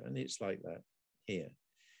America, and it's like that here.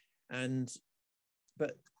 And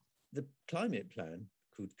But the climate plan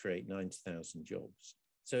could create 90,000 jobs.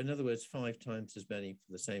 So in other words, 5 times as many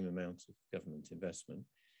for the same amount of government investment.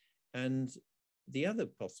 And the other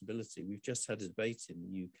possibility, we've just had a debate in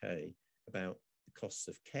the UK about the costs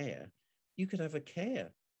of care. You could have a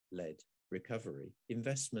care-led recovery.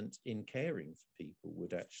 Investment in caring for people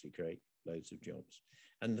would actually create loads of jobs.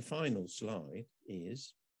 And the final slide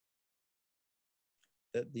is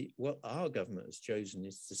that what our government has chosen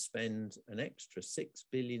is to spend an extra 6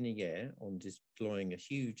 billion a year on deploying a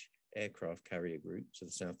huge aircraft carrier group to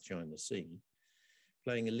the South China Sea,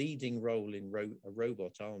 playing a leading role in a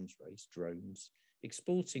robot arms race, drones,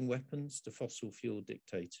 exporting weapons to fossil fuel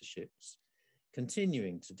dictatorships,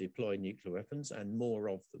 continuing to deploy nuclear weapons and more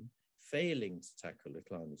of them, failing to tackle the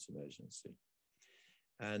climate emergency.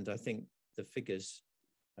 And I think the figures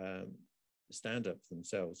stand up for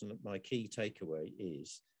themselves. And my key takeaway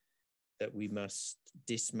is that we must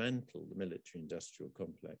dismantle the military industrial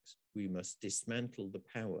complex. We must dismantle the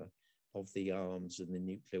power of the arms and the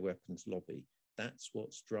nuclear weapons lobby. That's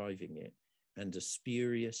what's driving it. And a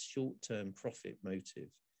spurious short-term profit motive,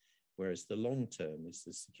 whereas the long-term is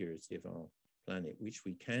the security of our planet, which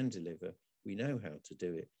we can deliver. We know how to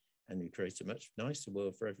do it. And we create a much nicer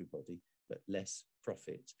world for everybody, but less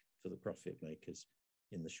profit for the profit makers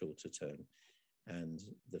in the shorter term. And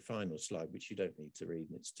the final slide, which you don't need to read,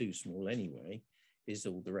 and it's too small anyway, is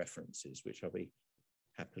all the references, which I'll be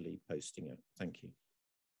happily posting up. Thank you.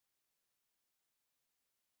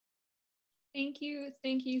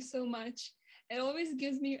 Thank you so much. It always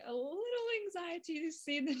gives me a little anxiety to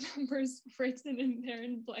see the numbers written in there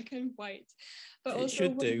in black and white. But it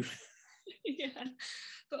should do. Yeah,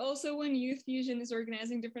 but also when Youth Fusion is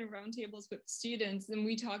organizing different roundtables with students, and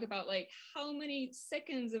we talk about like how many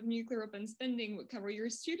seconds of nuclear weapon spending would cover your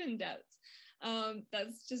student debt.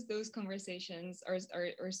 That's just, those conversations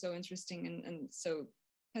are so interesting and so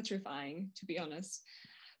petrifying, to be honest.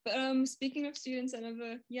 But speaking of students and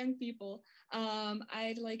of young people,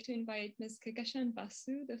 I'd like to invite Ms. Kekashan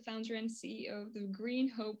Basu, the founder and CEO of the Green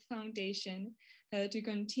Hope Foundation, to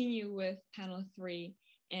continue with panel 3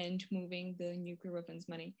 and moving the nuclear weapons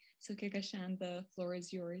money. So Kekashan, the floor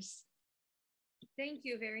is yours. Thank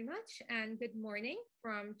you very much, and good morning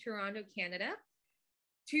from Toronto, Canada.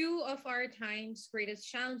 2 of our time's greatest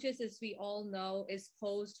challenges, as we all know, is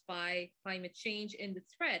posed by climate change and the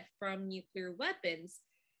threat from nuclear weapons.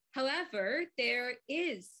 However, there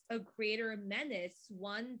is a greater menace,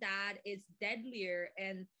 one that is deadlier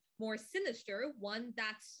and more sinister, one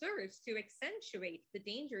that serves to accentuate the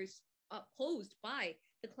dangers posed by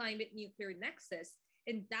the climate nuclear nexus,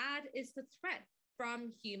 and that is the threat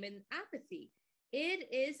from human apathy. It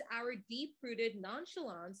is our deep-rooted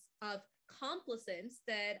nonchalance of complacence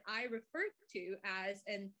that I refer to as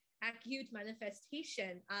an acute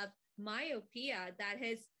manifestation of myopia that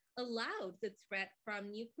has allowed the threat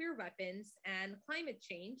from nuclear weapons and climate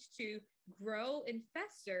change to grow and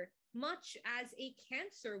fester, much as a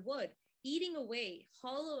cancer would, eating away,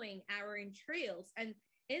 hollowing our entrails, and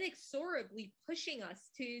inexorably pushing us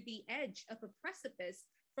to the edge of a precipice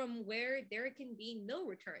from where there can be no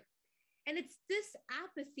return. And it's this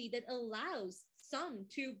apathy that allows some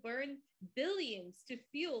to burn billions to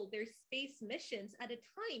fuel their space missions at a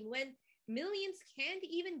time when millions can't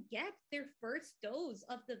even get their first dose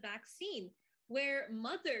of the vaccine, where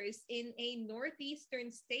mothers in a northeastern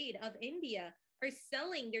state of India are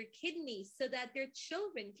selling their kidneys so that their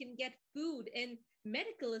children can get food and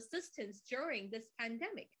medical assistance during this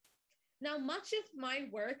pandemic. Now, much of my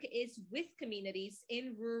work is with communities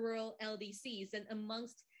in rural LDCs and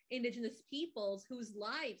amongst Indigenous peoples whose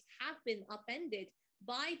lives have been upended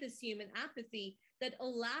by this human apathy that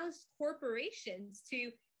allows corporations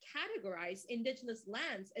to categorize Indigenous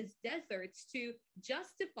lands as deserts to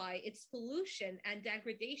justify its pollution and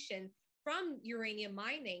degradation from uranium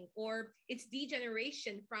mining or its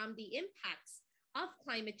degeneration from the impacts of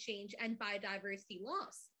climate change and biodiversity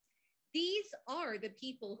loss. These are the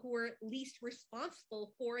people who are least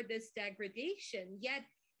responsible for this degradation, yet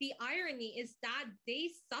the irony is that they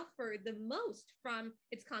suffer the most from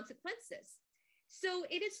its consequences. So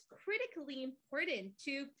it is critically important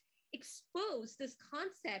to expose this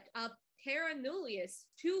concept of terra nullius,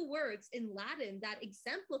 2 words in Latin that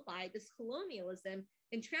exemplify this colonialism,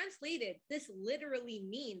 and translated, this literally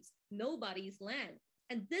means nobody's land.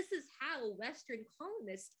 And this is how Western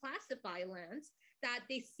colonists classify lands that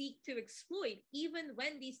they seek to exploit, even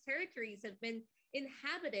when these territories have been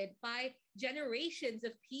inhabited by generations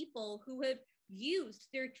of people who have used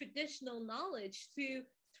their traditional knowledge to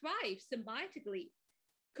thrive symbiotically.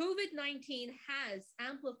 COVID-19 has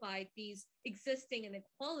amplified these existing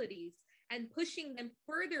inequalities and pushing them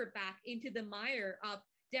further back into the mire of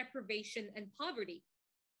deprivation and poverty.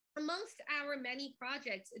 Amongst our many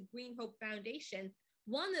projects at Green Hope Foundation,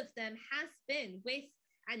 one of them has been with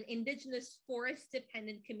an indigenous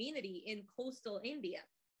forest-dependent community in coastal India.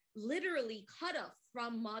 Literally cut off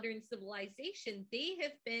from modern civilization, they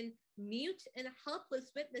have been mute and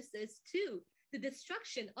helpless witnesses to the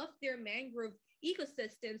destruction of their mangrove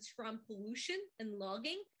ecosystems from pollution and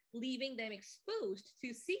logging, leaving them exposed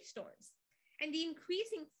to sea storms. And the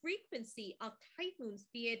increasing frequency of typhoons,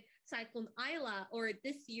 be it Cyclone Ayla or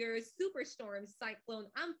this year's superstorms, Cyclone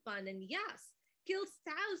Amphan and Yas, kills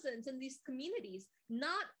thousands in these communities,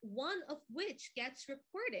 not one of which gets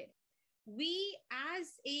reported. We, as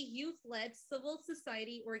a youth-led civil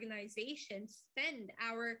society organization, spend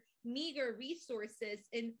our meager resources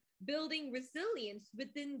in building resilience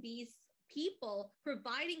within these people,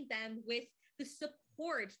 providing them with the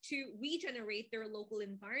support to regenerate their local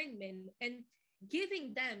environment and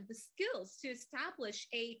giving them the skills to establish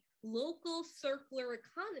a local circular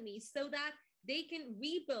economy so that they can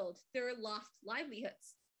rebuild their lost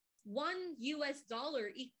livelihoods. $1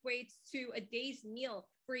 equates to a day's meal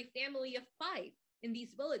for a family of 5 in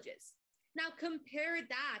these villages. Now compare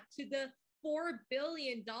that to the $4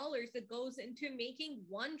 billion that goes into making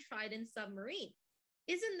one Trident submarine.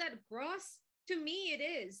 Isn't that gross? To me, it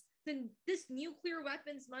is. Then this nuclear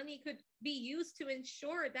weapons money could be used to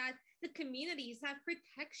ensure that the communities have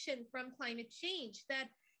protection from climate change, that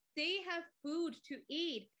they have food to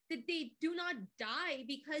eat, that they do not die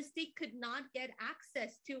because they could not get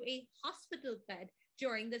access to a hospital bed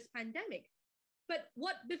during this pandemic. But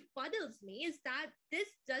what befuddles me is that this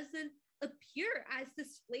doesn't appear as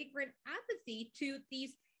this flagrant apathy to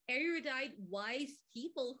these erudite, wise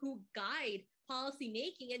people who guide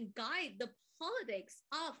policymaking and guide the politics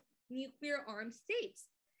of nuclear armed states.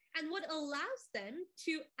 And what allows them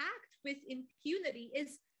to act with impunity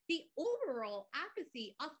is the overall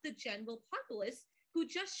apathy of the general populace who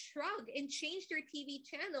just shrug and change their TV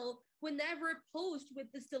channel whenever posed with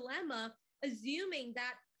this dilemma, assuming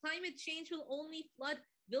that climate change will only flood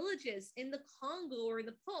villages in the Congo or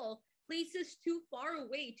Nepal, places too far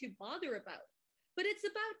away to bother about. But it's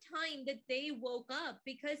about time that they woke up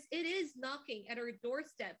because it is knocking at our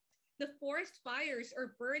doorstep. The forest fires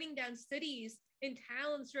are burning down cities and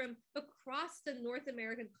towns from across the North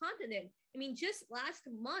American continent. I mean, just last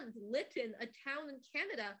month, Lytton, a town in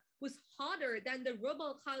Canada, was hotter than the Rub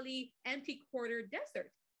al Khali empty quarter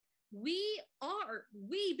desert. We are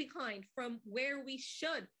way behind from where we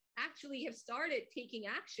should actually have started taking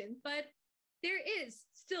action, but there is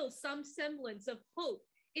still some semblance of hope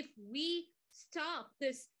if we stop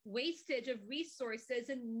this wastage of resources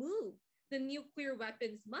and move the nuclear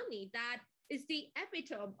weapons money that is the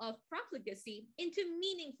epitome of profligacy into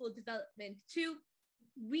meaningful development to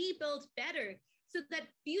rebuild better so that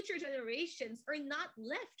future generations are not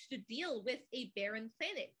left to deal with a barren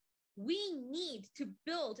planet. We need to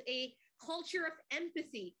build a culture of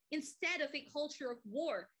empathy instead of a culture of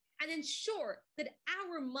war and ensure that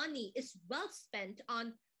our money is well spent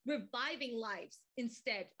on reviving lives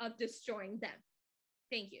instead of destroying them.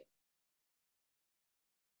 Thank you.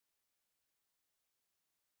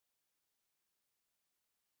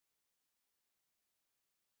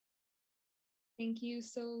 Thank you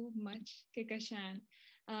so much, Kikashan.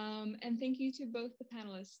 And thank you to both the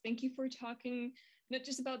panelists. Thank you for talking not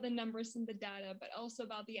just about the numbers and the data, but also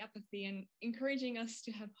about the apathy and encouraging us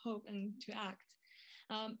to have hope and to act.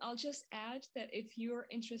 I'll just add that if you're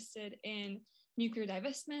interested in nuclear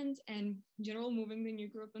divestment and in general moving the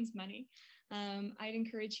nuclear weapons money, I'd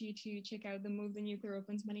encourage you to check out the Move the Nuclear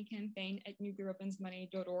Weapons Money campaign at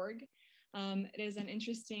nuclearweaponsmoney.org. It is an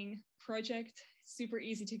interesting project, super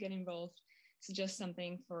easy to get involved. So just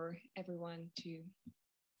something for everyone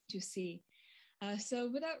to see. So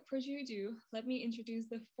without further ado, let me introduce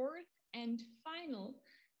the fourth and final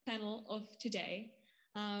panel of today,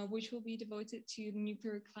 which will be devoted to the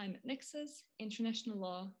nuclear climate nexus, international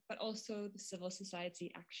law, but also the civil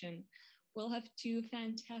society action. We'll have two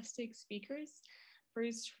fantastic speakers.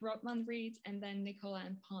 First, Rob Van Reed, and then Nicola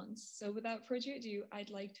and Pons. So without further ado,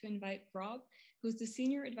 I'd like to invite Rob, who's the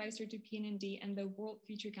Senior Advisor to PNND and the World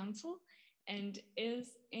Future Council, and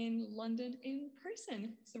is in London in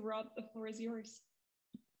person. So Rob, the floor is yours.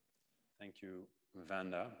 Thank you,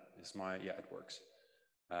 Vanda. Yeah, it works.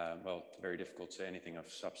 Well, very difficult to say anything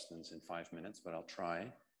of substance in 5 minutes, but I'll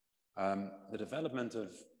try. The development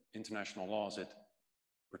of international laws that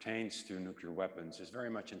pertains to nuclear weapons is very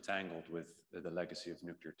much entangled with the legacy of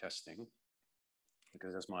nuclear testing,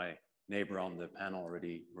 because as my neighbor on the panel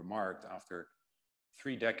already remarked, after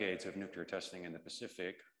 3 decades of nuclear testing in the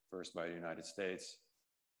Pacific, first by the United States,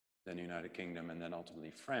 then the United Kingdom, and then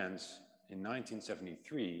ultimately France, in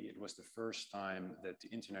 1973, it was the first time that the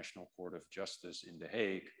International Court of Justice in The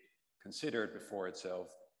Hague considered before itself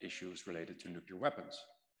issues related to nuclear weapons.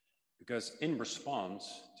 Because in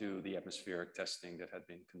response to the atmospheric testing that had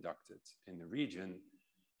been conducted in the region,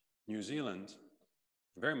 New Zealand,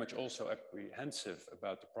 very much also apprehensive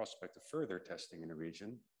about the prospect of further testing in the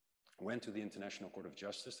region, went to the International Court of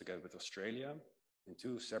Justice together with Australia in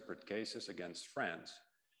 2 separate cases against France.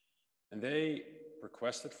 And they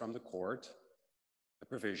requested from the court a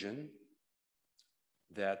provision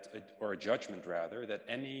that, or a judgment rather, that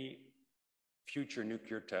any future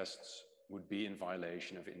nuclear tests would be in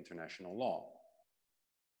violation of international law.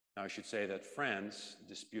 Now, I should say that France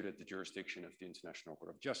disputed the jurisdiction of the International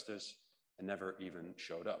Court of Justice and never even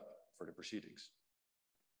showed up for the proceedings.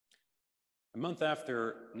 A month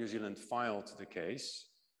after New Zealand filed the case,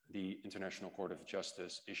 the International Court of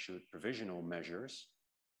Justice issued provisional measures,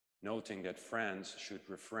 noting that France should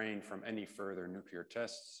refrain from any further nuclear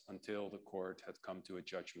tests until the court had come to a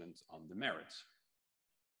judgment on the merits.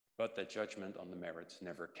 But that judgment on the merits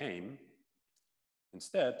never came.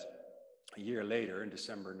 Instead, a year later, in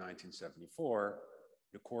December 1974,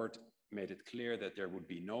 the court made it clear that there would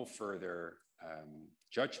be no further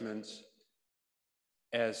judgments,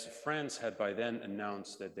 as France had by then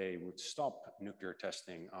announced that they would stop nuclear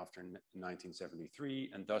testing after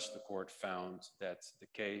 1973, and thus the court found that the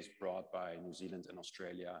case brought by New Zealand and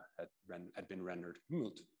Australia had been rendered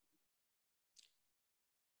moot.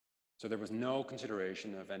 So there was no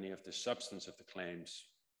consideration of any of the substance of the claims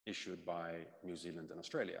issued by New Zealand and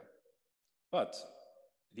Australia. But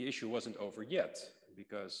the issue wasn't over yet,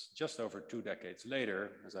 because just over 2 decades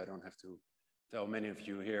later, as I don't have to tell many of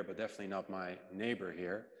you here, but definitely not my neighbor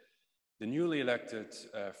here, the newly elected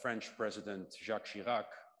French President Jacques Chirac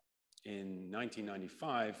in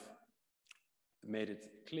 1995 made it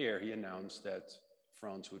clear, he announced that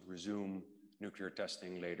France would resume nuclear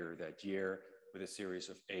testing later that year with a series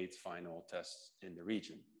of 8 final tests in the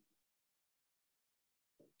region.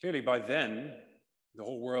 Clearly by then, the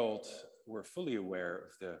whole world were fully aware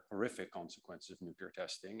of the horrific consequences of nuclear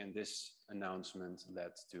testing, and this announcement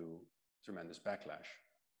led to tremendous backlash,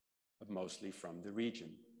 but mostly from the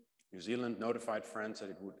region. New Zealand notified France that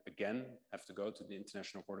it would again have to go to the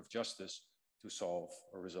International Court of Justice to solve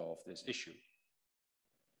or resolve this issue.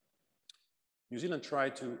 New Zealand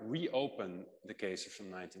tried to reopen the cases from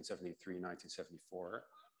 1973, 1974.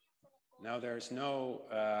 Now there's no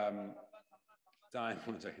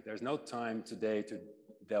there's no time today to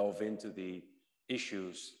delve into the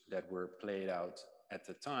issues that were played out at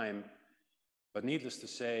the time, but needless to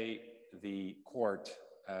say, the court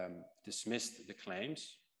dismissed the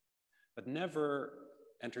claims, but never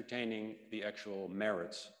entertaining the actual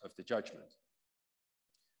merits of the judgment.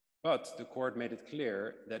 But the court made it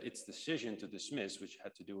clear that its decision to dismiss, which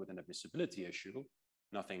had to do with an admissibility issue,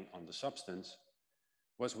 nothing on the substance,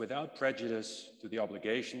 was without prejudice to the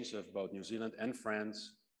obligations of both New Zealand and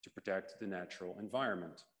France to protect the natural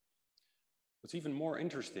environment. What's even more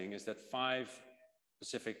interesting is that 5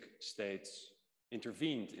 Pacific states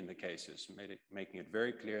intervened in the cases, making it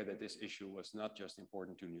very clear that this issue was not just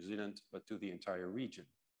important to New Zealand, but to the entire region.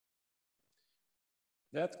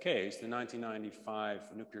 That case, the 1995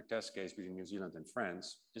 nuclear test case between New Zealand and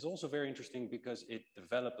France, is also very interesting because it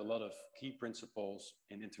developed a lot of key principles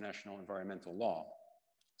in international environmental law,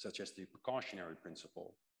 such as the precautionary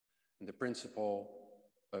principle and the principle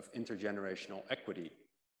of intergenerational equity.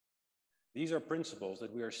 These are principles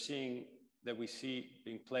that we see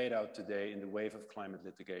being played out today in the wave of climate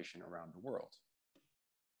litigation around the world.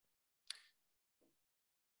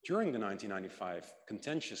 During the 1995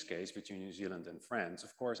 contentious case between New Zealand and France,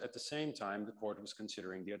 of course, at the same time, the court was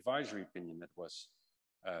considering the advisory opinion that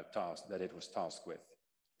it was tasked with.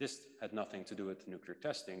 This had nothing to do with nuclear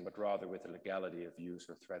testing, but rather with the legality of use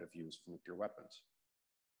or threat of use of nuclear weapons.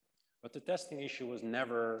 But the testing issue was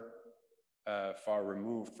never far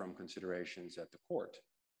removed from considerations at the court.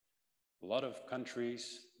 A lot of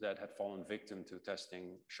countries that had fallen victim to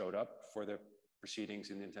testing showed up for the proceedings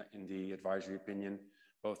in the advisory opinion,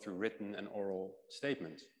 both through written and oral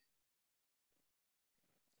statements.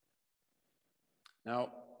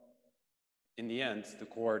 Now, in the end, the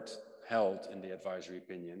court held in the advisory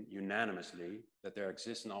opinion unanimously that there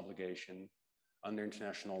exists an obligation under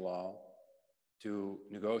international law to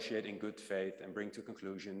negotiate in good faith and bring to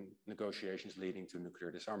conclusion negotiations leading to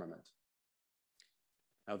nuclear disarmament.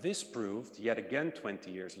 Now, this proved yet again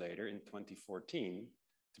 20 years later, in 2014,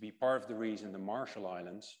 to be part of the reason the Marshall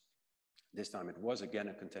Islands, this time it was again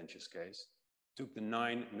a contentious case, took the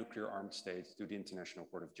 9 nuclear-armed states to the International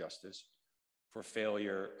Court of Justice for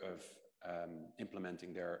failure of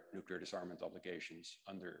implementing their nuclear disarmament obligations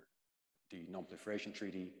under the Non-Proliferation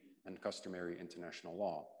Treaty and customary international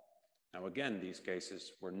law. Now, again, these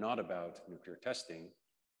cases were not about nuclear testing,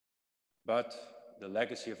 but the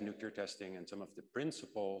legacy of nuclear testing and some of the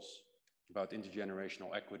principles about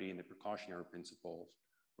intergenerational equity and the precautionary principles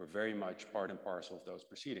were very much part and parcel of those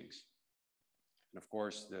proceedings. And of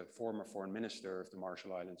course, the former foreign minister of the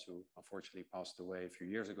Marshall Islands, who unfortunately passed away a few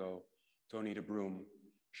years ago, Tony de Broom,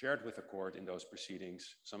 shared with the court in those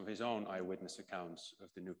proceedings some of his own eyewitness accounts of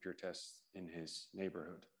the nuclear tests in his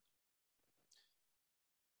neighborhood.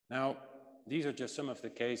 Now, these are just some of the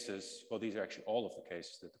cases, well, these are actually all of the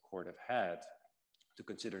cases that the court have had to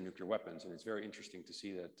consider nuclear weapons. And it's very interesting to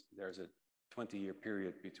see that there's a 20-year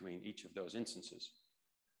period between each of those instances.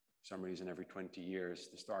 For some reason, every 20 years,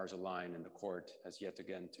 the stars align and the court has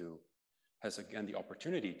again the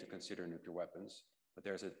opportunity to consider nuclear weapons, but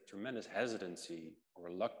there's a tremendous hesitancy or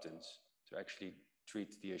reluctance to actually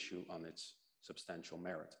treat the issue on its substantial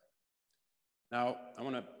merit. Now, I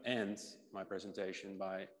want to end my presentation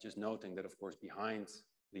by just noting that, of course, behind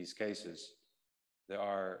these cases, there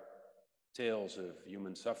are tales of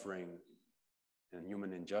human suffering and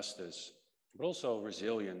human injustice, but also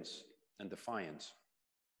resilience and defiance.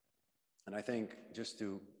 And I think just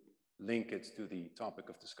to link it to the topic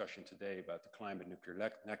of discussion today about the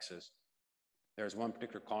climate-nuclear nexus, there's one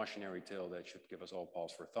particular cautionary tale that should give us all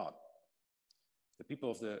pause for thought. The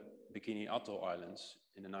people of the Bikini Atoll Islands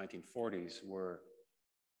in the 1940s were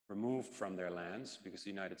removed from their lands because the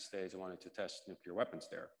United States wanted to test nuclear weapons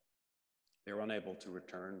there. They were unable to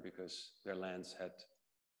return because their lands had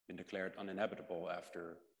been declared uninhabitable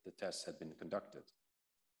after the tests had been conducted.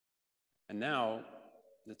 And now,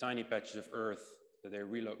 the tiny patches of earth that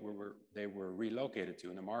they were relocated to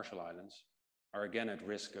in the Marshall Islands are again at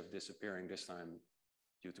risk of disappearing, this time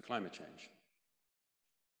due to climate change.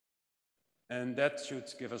 And that should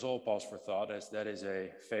give us all pause for thought, as that is a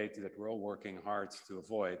fate that we're all working hard to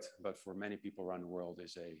avoid, but for many people around the world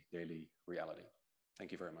is a daily reality.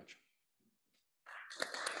 Thank you very much.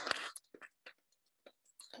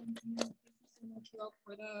 Thank you so much, Rob,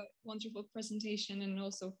 for the wonderful presentation and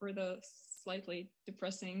also for the slightly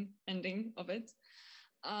depressing ending of it.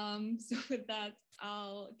 So with that,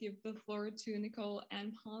 I'll give the floor to Nicole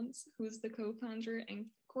Ann Ponce, who's the co-founder and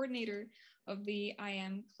coordinator of the I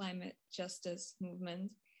Am Climate Justice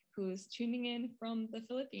Movement, who's tuning in from the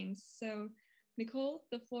Philippines. So Nicole,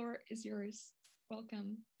 the floor is yours.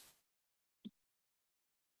 Welcome.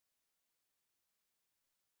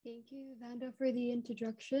 Thank you, Vanda, for the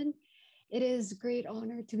introduction. It is a great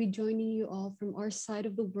honor to be joining you all from our side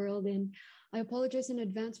of the world, and I apologize in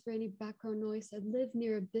advance for any background noise. I live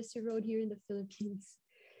near a busy road here in the Philippines.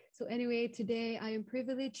 So anyway, today I am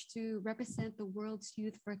privileged to represent the world's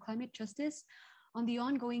youth for climate justice on the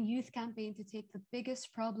ongoing youth campaign to take the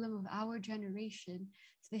biggest problem of our generation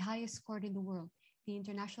to the highest court in the world, the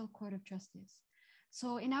International Court of Justice.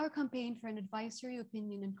 So in our campaign for an advisory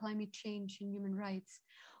opinion on climate change and human rights,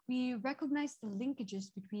 we recognize the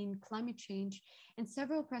linkages between climate change and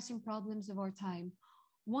several pressing problems of our time,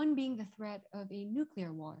 one being the threat of a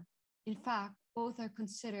nuclear war. In fact, both are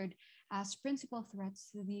considered as principal threats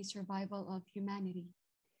to the survival of humanity.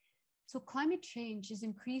 So climate change is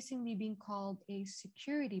increasingly being called a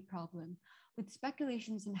security problem, with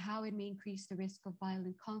speculations on how it may increase the risk of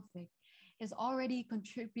violent conflict, is already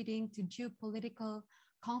contributing to geopolitical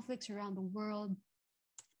conflicts around the world.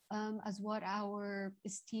 As what our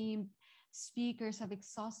esteemed speakers have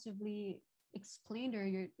exhaustively explained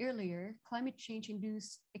earlier, climate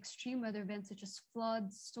change-induced extreme weather events such as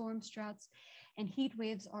floods, storm droughts, and heat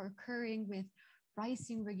waves are occurring with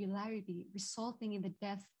rising regularity, resulting in the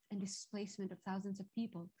death and displacement of thousands of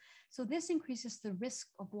people. So this increases the risk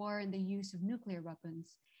of war and the use of nuclear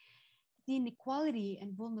weapons. The inequality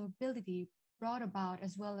and vulnerability brought about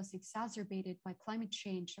as well as exacerbated by climate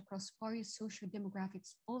change across various social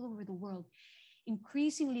demographics all over the world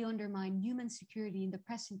increasingly undermine human security in the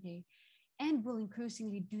present day and will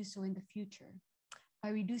increasingly do so in the future by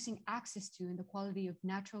reducing access to and the quality of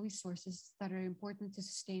natural resources that are important to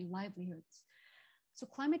sustain livelihoods. So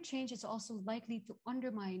climate change is also likely to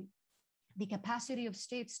undermine the capacity of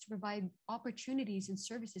states to provide opportunities and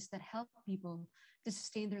services that help people to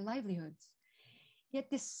sustain their livelihoods. Yet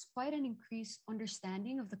despite an increased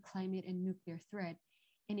understanding of the climate and nuclear threat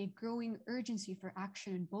and a growing urgency for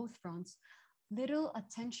action on both fronts, little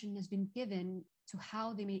attention has been given to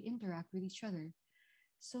how they may interact with each other.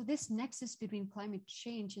 So this nexus between climate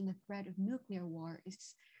change and the threat of nuclear war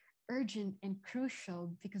is urgent and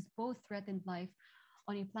crucial because both threaten life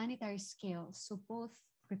on a planetary scale, so both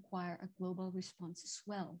require a global response as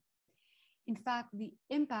well. In fact, the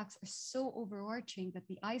impacts are so overarching that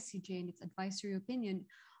the ICJ, in its advisory opinion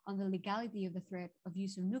on the legality of the threat of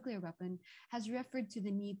use of nuclear weapon, has referred to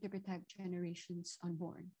the need to protect generations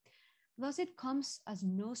unborn. Thus, it comes as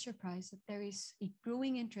no surprise that there is a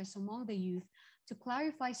growing interest among the youth to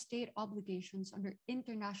clarify state obligations under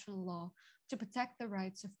international law to protect the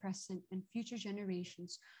rights of present and future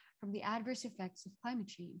generations from the adverse effects of climate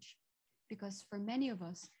change. Because for many of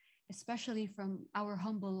us, especially from our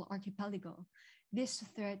humble archipelago, this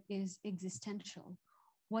threat is existential.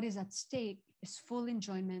 What is at stake is full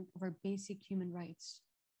enjoyment of our basic human rights.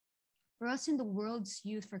 For us in the world's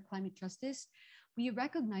Youth for Climate Justice, we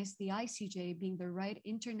recognize the ICJ being the right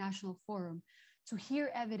international forum to hear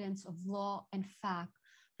evidence of law and fact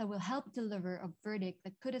that will help deliver a verdict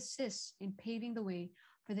that could assist in paving the way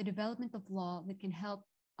for the development of law that can help,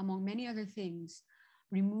 among many other things,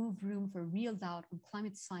 remove room for real doubt on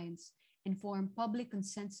climate science and form public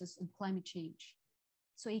consensus on climate change.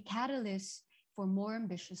 So a catalyst for more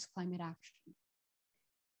ambitious climate action.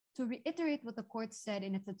 To reiterate what the court said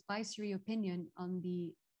in its advisory opinion on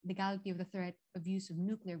the legality of the threat of use of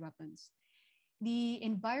nuclear weapons, the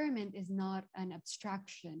environment is not an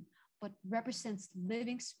abstraction, but represents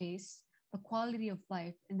living space, the quality of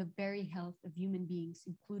life, and the very health of human beings,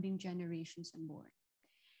 including generations unborn.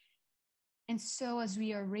 And so as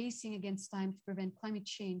we are racing against time to prevent climate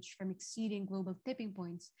change from exceeding global tipping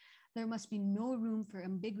points, there must be no room for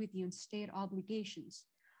ambiguity on state obligations.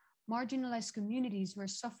 Marginalized communities who are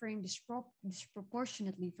suffering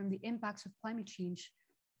disproportionately from the impacts of climate change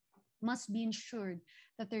must be ensured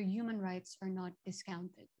that their human rights are not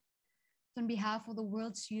discounted. So on behalf of the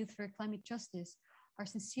world's Youth for Climate Justice, our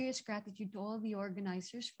sincerest gratitude to all the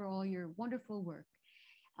organizers for all your wonderful work.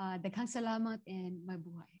 Daghang salamat and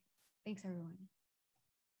mabuhay. Thanks, everyone.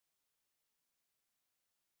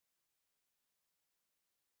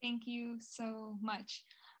 Thank you so much.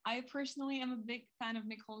 I personally am a big fan of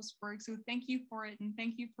Nicole's work, so thank you for it, and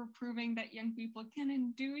thank you for proving that young people can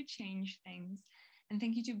and do change things. And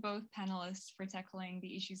thank you to both panelists for tackling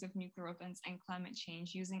the issues of nuclear weapons and climate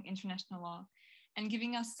change using international law and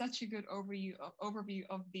giving us such a good overview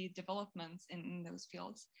of the developments in those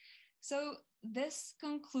fields. So this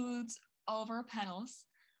concludes all of our panels.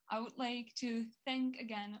 I would like to thank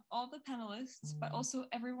again all the panelists, but also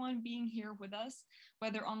everyone being here with us,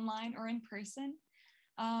 whether online or in person.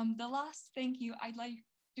 The last thank you I'd like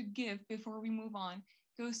to give before we move on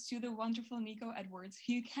goes to the wonderful Nico Edwards,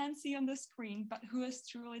 who you can't see on the screen, but who has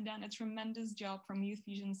truly done a tremendous job from Youth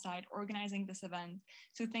Vision's side organizing this event.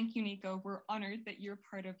 So thank you, Nico. We're honored that you're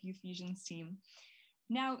part of Youth Vision's team.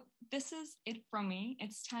 Now, this is it from me.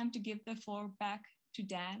 It's time to give the floor back to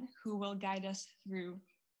Dan, who will guide us through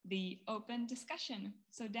the open discussion.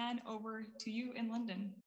 So Dan, over to you in London.